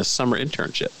 $100,000 and a summer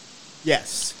internship.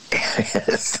 Yes.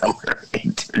 Summer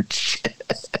internship.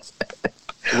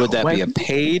 Would that be a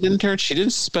paid internship? She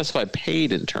didn't specify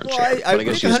paid internship. Well, I think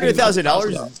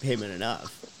 $100,000 is payment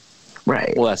enough.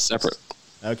 Right. Well, that's separate.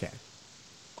 Okay.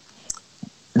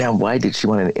 Now, why did she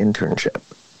want an internship?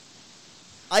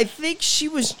 I think she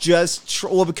was just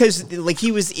because like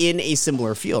he was in a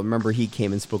similar field. Remember, he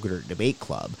came and spoke at her debate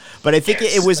club. But I think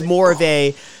it was more of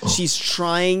she's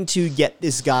trying to get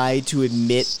this guy to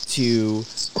admit to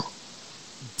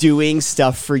doing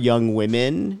stuff for young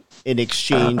women in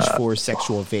exchange for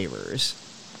sexual favors.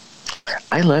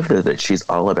 I love though that she's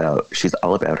all about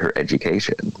her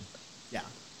education. Yeah.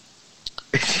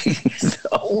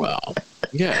 Well,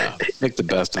 yeah, make the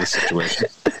best of the situation.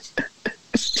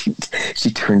 She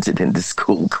turns it into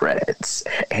school credits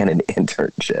and an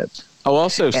internship. Oh,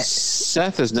 also,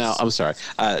 Seth is now. I'm sorry.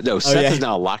 Seth is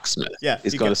now a locksmith. Yeah,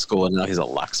 he's going to school and now he's a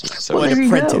locksmith. So an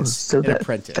apprentice. So that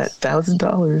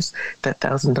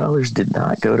 $1,000 did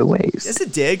not go to waste. Yes,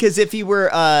 it did. Because if he were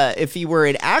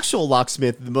an actual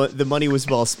locksmith, the money was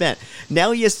well spent.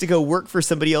 Now he has to go work for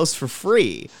somebody else for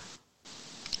free.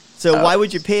 So why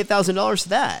would you pay $1,000 for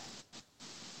that?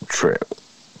 True.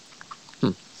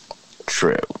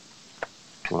 True.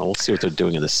 Well, we'll see what they're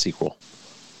doing in the sequel.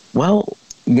 Well,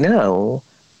 you know,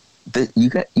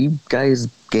 you guys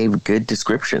gave good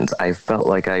descriptions. I felt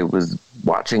like I was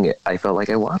watching it. I felt like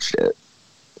I watched it.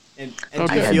 And do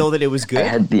you feel that it was good? I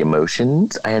had the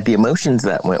emotions.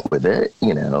 That went with it.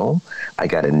 You know, I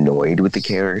got annoyed with the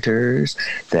characters.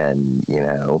 Then, you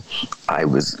know, I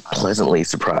was pleasantly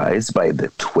surprised by the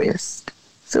twist.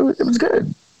 So it was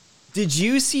good. Did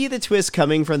you see the twist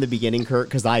coming from the beginning, Kurt?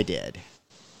 Because I did.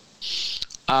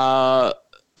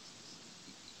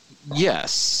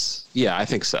 Yes. Yeah, I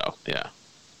think so. Yeah.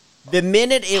 The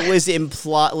minute it was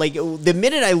implied, like the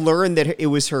minute I learned that it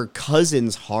was her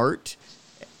cousin's heart.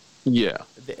 Yeah.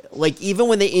 Like even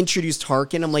when they introduced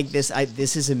Harkin, I'm like, this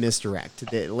is a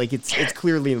misdirect. Like it's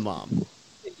clearly the mom.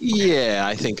 Yeah,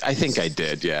 I think I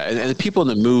did. Yeah, and the people in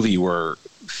the movie were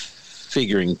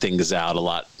figuring things out a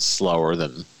lot slower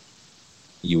than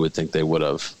you would think they would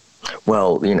have.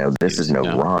 Well, you know, this is no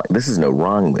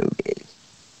wrong movie.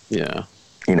 Yeah.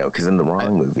 You know, because in the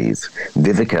wrong movies,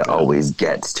 Vivica always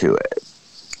gets to it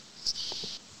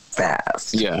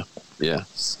fast. Yeah. Yeah.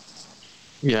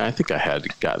 Yeah, I think I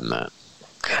had gotten that.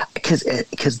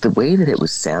 Because the way that it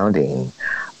was sounding,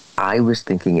 I was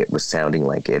thinking it was sounding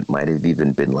like it might have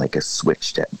even been like a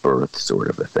switched at birth sort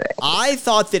of a thing. I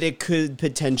thought that it could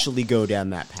potentially go down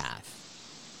that path.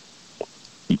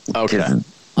 Okay.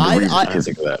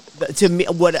 To me,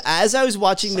 as I was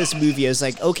watching this movie, I was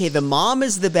like, okay, the mom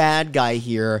is the bad guy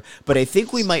here, but I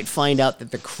think we might find out that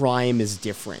the crime is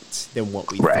different than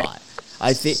what we thought.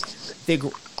 I think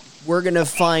we're gonna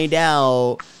find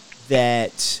out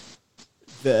that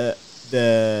the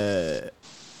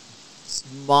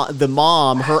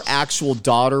mom, her actual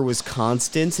daughter was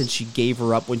Constance, and she gave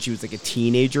her up when she was like a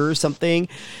teenager or something.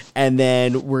 And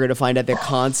then we're gonna find out that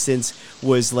Constance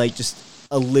was like just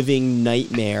a living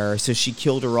nightmare, so she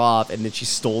killed her off, and then she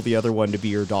stole the other one to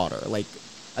be her daughter. Like,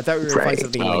 I thought we were gonna find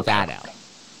something like that out.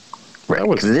 Right,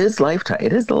 because it is Lifetime.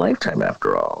 It is the Lifetime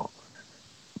after all.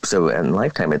 So in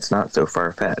Lifetime, it's not so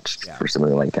far-fetched for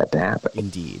something like that to happen.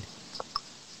 Indeed.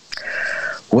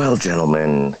 Well,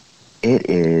 gentlemen, it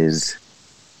is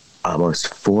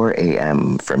almost 4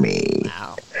 a.m. for me.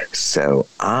 Wow. So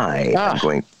I am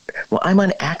going... Well, I'm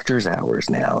on actor's hours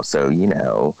now,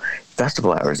 so,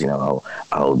 festival hours,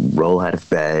 I'll roll out of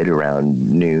bed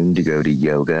around noon to go to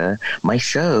yoga. My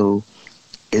show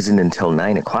isn't until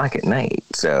 9 o'clock at night,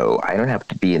 so I don't have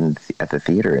to be at the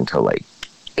theater until,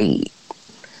 8.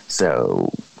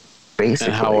 So,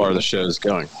 basically... And how are the shows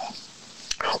going?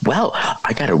 Well,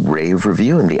 I got a rave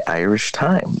review in the Irish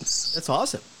Times. That's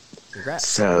awesome. Congrats.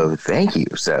 So, thank you.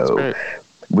 So,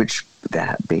 which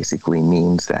that basically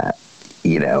means that,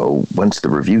 once the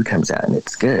review comes out and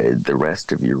it's good, the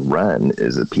rest of your run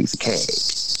is a piece of cake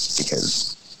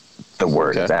because the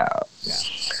word is out. Yeah.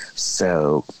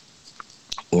 So,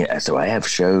 so I have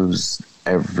shows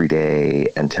every day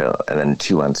and then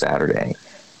 2 on Saturday,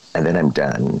 and then I'm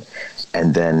done.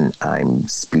 And then I'm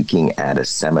speaking at a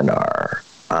seminar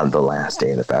on the last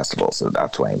day of the festival, so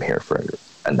that's why I'm here for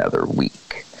another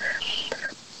week.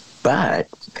 But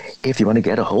if you want to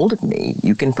get a hold of me,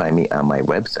 you can find me on my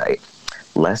website,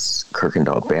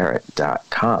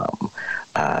 leskirkendallbarrett.com.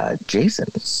 Jason.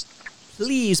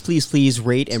 Please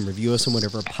rate and review us on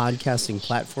whatever podcasting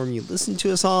platform you listen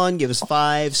to us on. Give us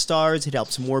 5 stars. It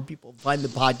helps more people find the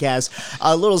podcast.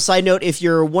 A little side note, if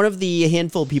you're one of the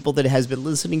handful of people that has been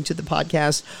listening to the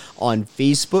podcast on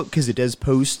Facebook, because it does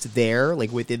post there,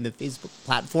 like within the Facebook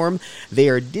platform, they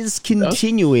are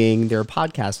discontinuing their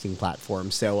podcasting platform.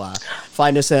 So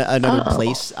find us another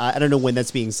place. I don't know when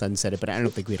that's being sunsetted, but I don't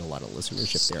think we had a lot of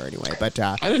listenership there anyway. But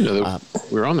I didn't know that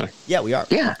we were on there. Yeah, we are.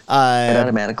 Yeah, it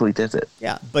automatically does it.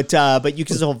 Yeah, but you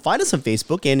can still find us on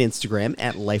Facebook and Instagram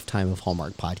at Lifetime of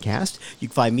Hallmark Podcast. You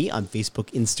can find me on Facebook,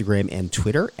 Instagram, and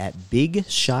Twitter at Big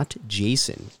Shot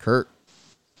Jason. Kurt.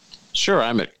 Sure,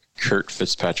 I'm at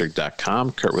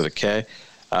kurtfitzpatrick.com, Kurt with a K.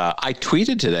 I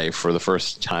tweeted today for the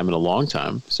first time in a long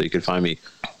time, so you can find me.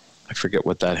 I forget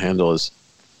what that handle is.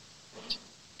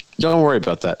 Don't worry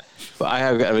about that. But I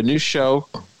have a new show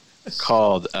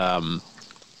called The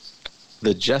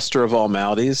Jester of All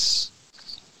Maladies,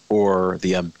 or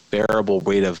The Unbearable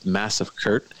Weight of Massive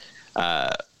Kurt.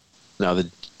 Now, the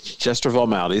Jester of All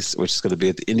Maladies, which is going to be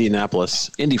at the Indianapolis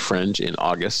Indie Fringe in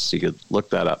August, so you could look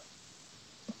that up.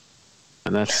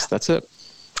 And that's it.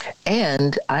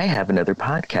 And I have another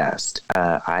podcast.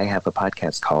 I have a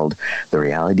podcast called The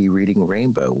Reality Reading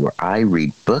Rainbow, where I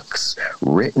read books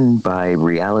written by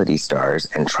reality stars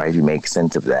and try to make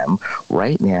sense of them.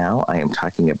 Right now, I am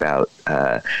talking about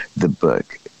the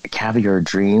book Caviar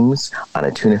Dreams on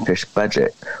a Tuna Fish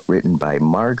Budget, written by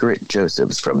Margaret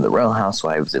Josephs from the Real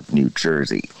Housewives of New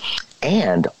Jersey.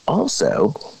 And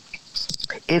also,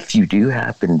 if you do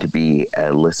happen to be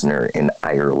a listener in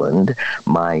Ireland,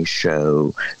 my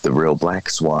show, The Real Black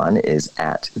Swan, is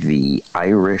at the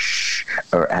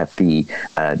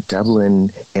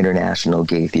Dublin International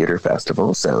Gay Theatre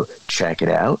Festival, so check it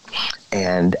out.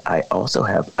 And I also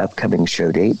have upcoming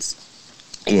show dates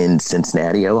in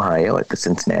Cincinnati, Ohio, at the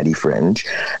Cincinnati Fringe.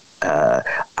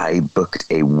 I booked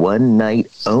a one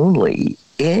night only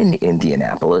in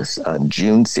Indianapolis on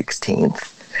June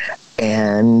 16th,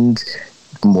 and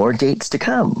more dates to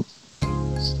come.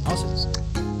 Awesome.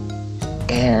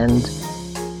 And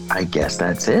I guess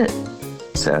that's it.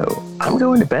 So I'm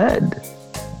going to bed.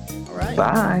 All right.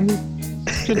 Bye.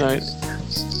 Good night.